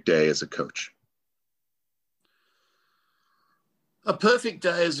perfect day as a coach? A perfect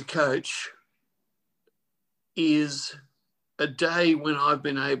day as a coach is a day when I've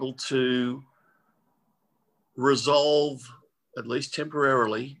been able to resolve, at least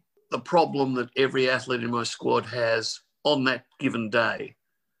temporarily, the problem that every athlete in my squad has on that given day.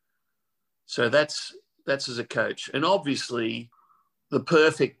 So that's as a coach. And obviously, the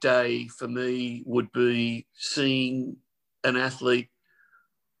perfect day for me would be seeing an athlete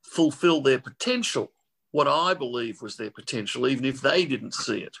fulfill their potential, what I believe was their potential, even if they didn't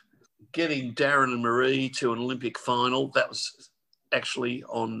see it. Getting Darren and Marie to an Olympic final, that was actually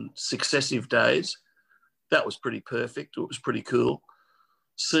on successive days. That was pretty perfect. It was pretty cool.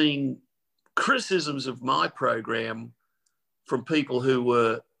 Seeing criticisms of my program from people who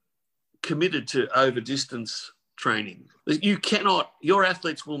were committed to over-distance training. Your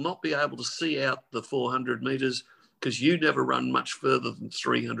athletes will not be able to see out the 400 metres because you never run much further than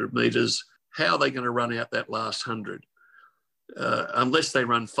 300 metres. How are they going to run out that last 100? Unless they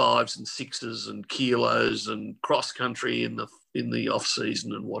run 5s and 6s and kilos and cross-country in the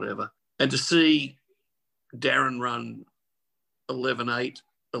off-season and whatever. And to see Darren run 11.8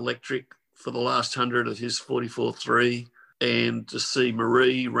 electric for the last 100 of his 44.3, and to see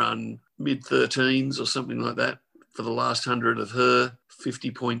Marie run mid-13s or something like that for the last 100 of her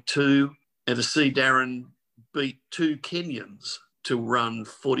 50.2, and to see Darren beat two Kenyans to run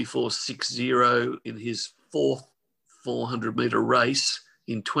 44.60 in his fourth 400-metre race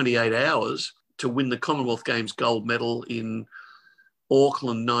in 28 hours to win the Commonwealth Games gold medal in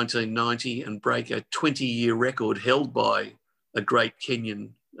Auckland 1990 and break a 20-year record held by a great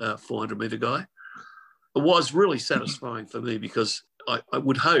Kenyan 400-metre guy. It was really satisfying for me because I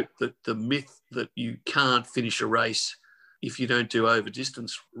would hope that the myth that you can't finish a race if you don't do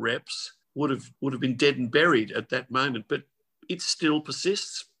over-distance reps would have been dead and buried at that moment. But it still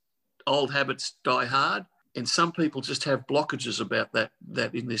persists. Old habits die hard. And some people just have blockages about that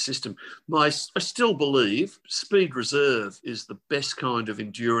in their system. I still believe speed reserve is the best kind of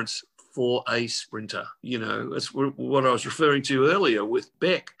endurance for a sprinter. You know, that's what I was referring to earlier with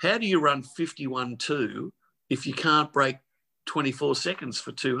Beck. How do you run 51.2 if you can't break 24 seconds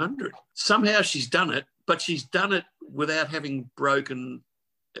for 200? Somehow she's done it, but she's done it without having run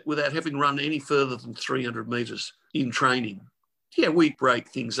any further than 300 metres in training. Yeah, we break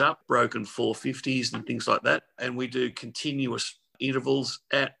things up, broken 450s and things like that, and we do continuous intervals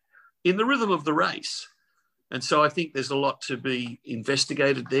in the rhythm of the race. And so I think there's a lot to be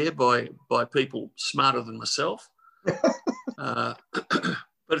investigated there by people smarter than myself. But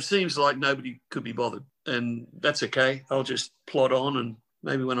it seems like nobody could be bothered, and that's okay. I'll just plod on and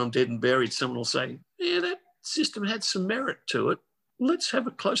maybe when I'm dead and buried, someone will say, yeah, that system had some merit to it. Let's have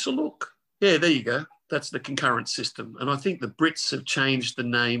a closer look. Yeah, there you go. That's the concurrent system. And I think the Brits have changed the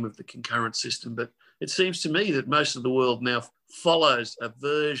name of the concurrent system, but it seems to me that most of the world now follows a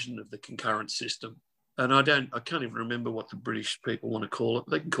version of the concurrent system. And I can't even remember what the British people want to call it.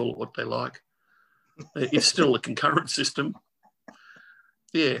 They can call it what they like. It's still a concurrent system.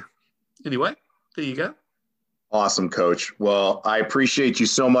 Yeah. Anyway, there you go. Awesome, Coach. Well, I appreciate you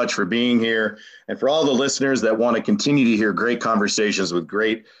so much for being here. And for all the listeners that want to continue to hear great conversations with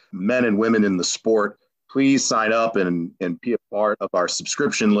great men and women in the sport, please sign up and be a part of our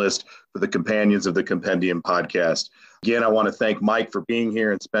subscription list for the Companions of the Compendium podcast. Again, I want to thank Mike for being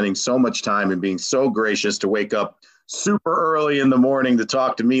here and spending so much time and being so gracious to wake up super early in the morning to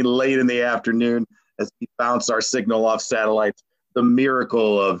talk to me late in the afternoon as we bounce our signal off satellites. The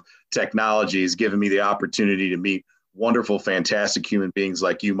miracle of technology has given me the opportunity to meet wonderful, fantastic human beings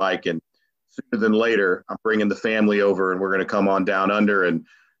like you, Mike. And sooner than later, I'm bringing the family over and we're going to come on down under and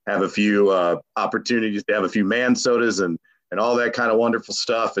have a few opportunities to have a few man sodas and all that kind of wonderful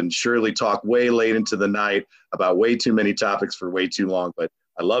stuff, and surely talk way late into the night about way too many topics for way too long. But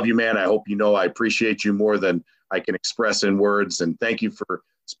I love you, man. I hope you know I appreciate you more than I can express in words. And thank you for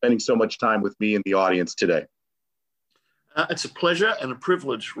spending so much time with me and the audience today. It's a pleasure and a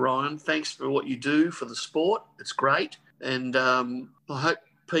privilege, Ryan. Thanks for what you do for the sport. It's great. And I hope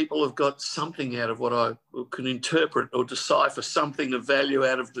people have got something out of what I can interpret or decipher something of value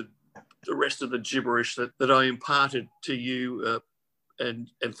out of the rest of the gibberish that I imparted to you. And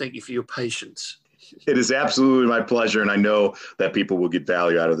thank you for your patience. It is absolutely my pleasure. And I know that people will get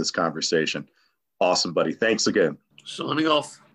value out of this conversation. Awesome, buddy. Thanks again. Signing off.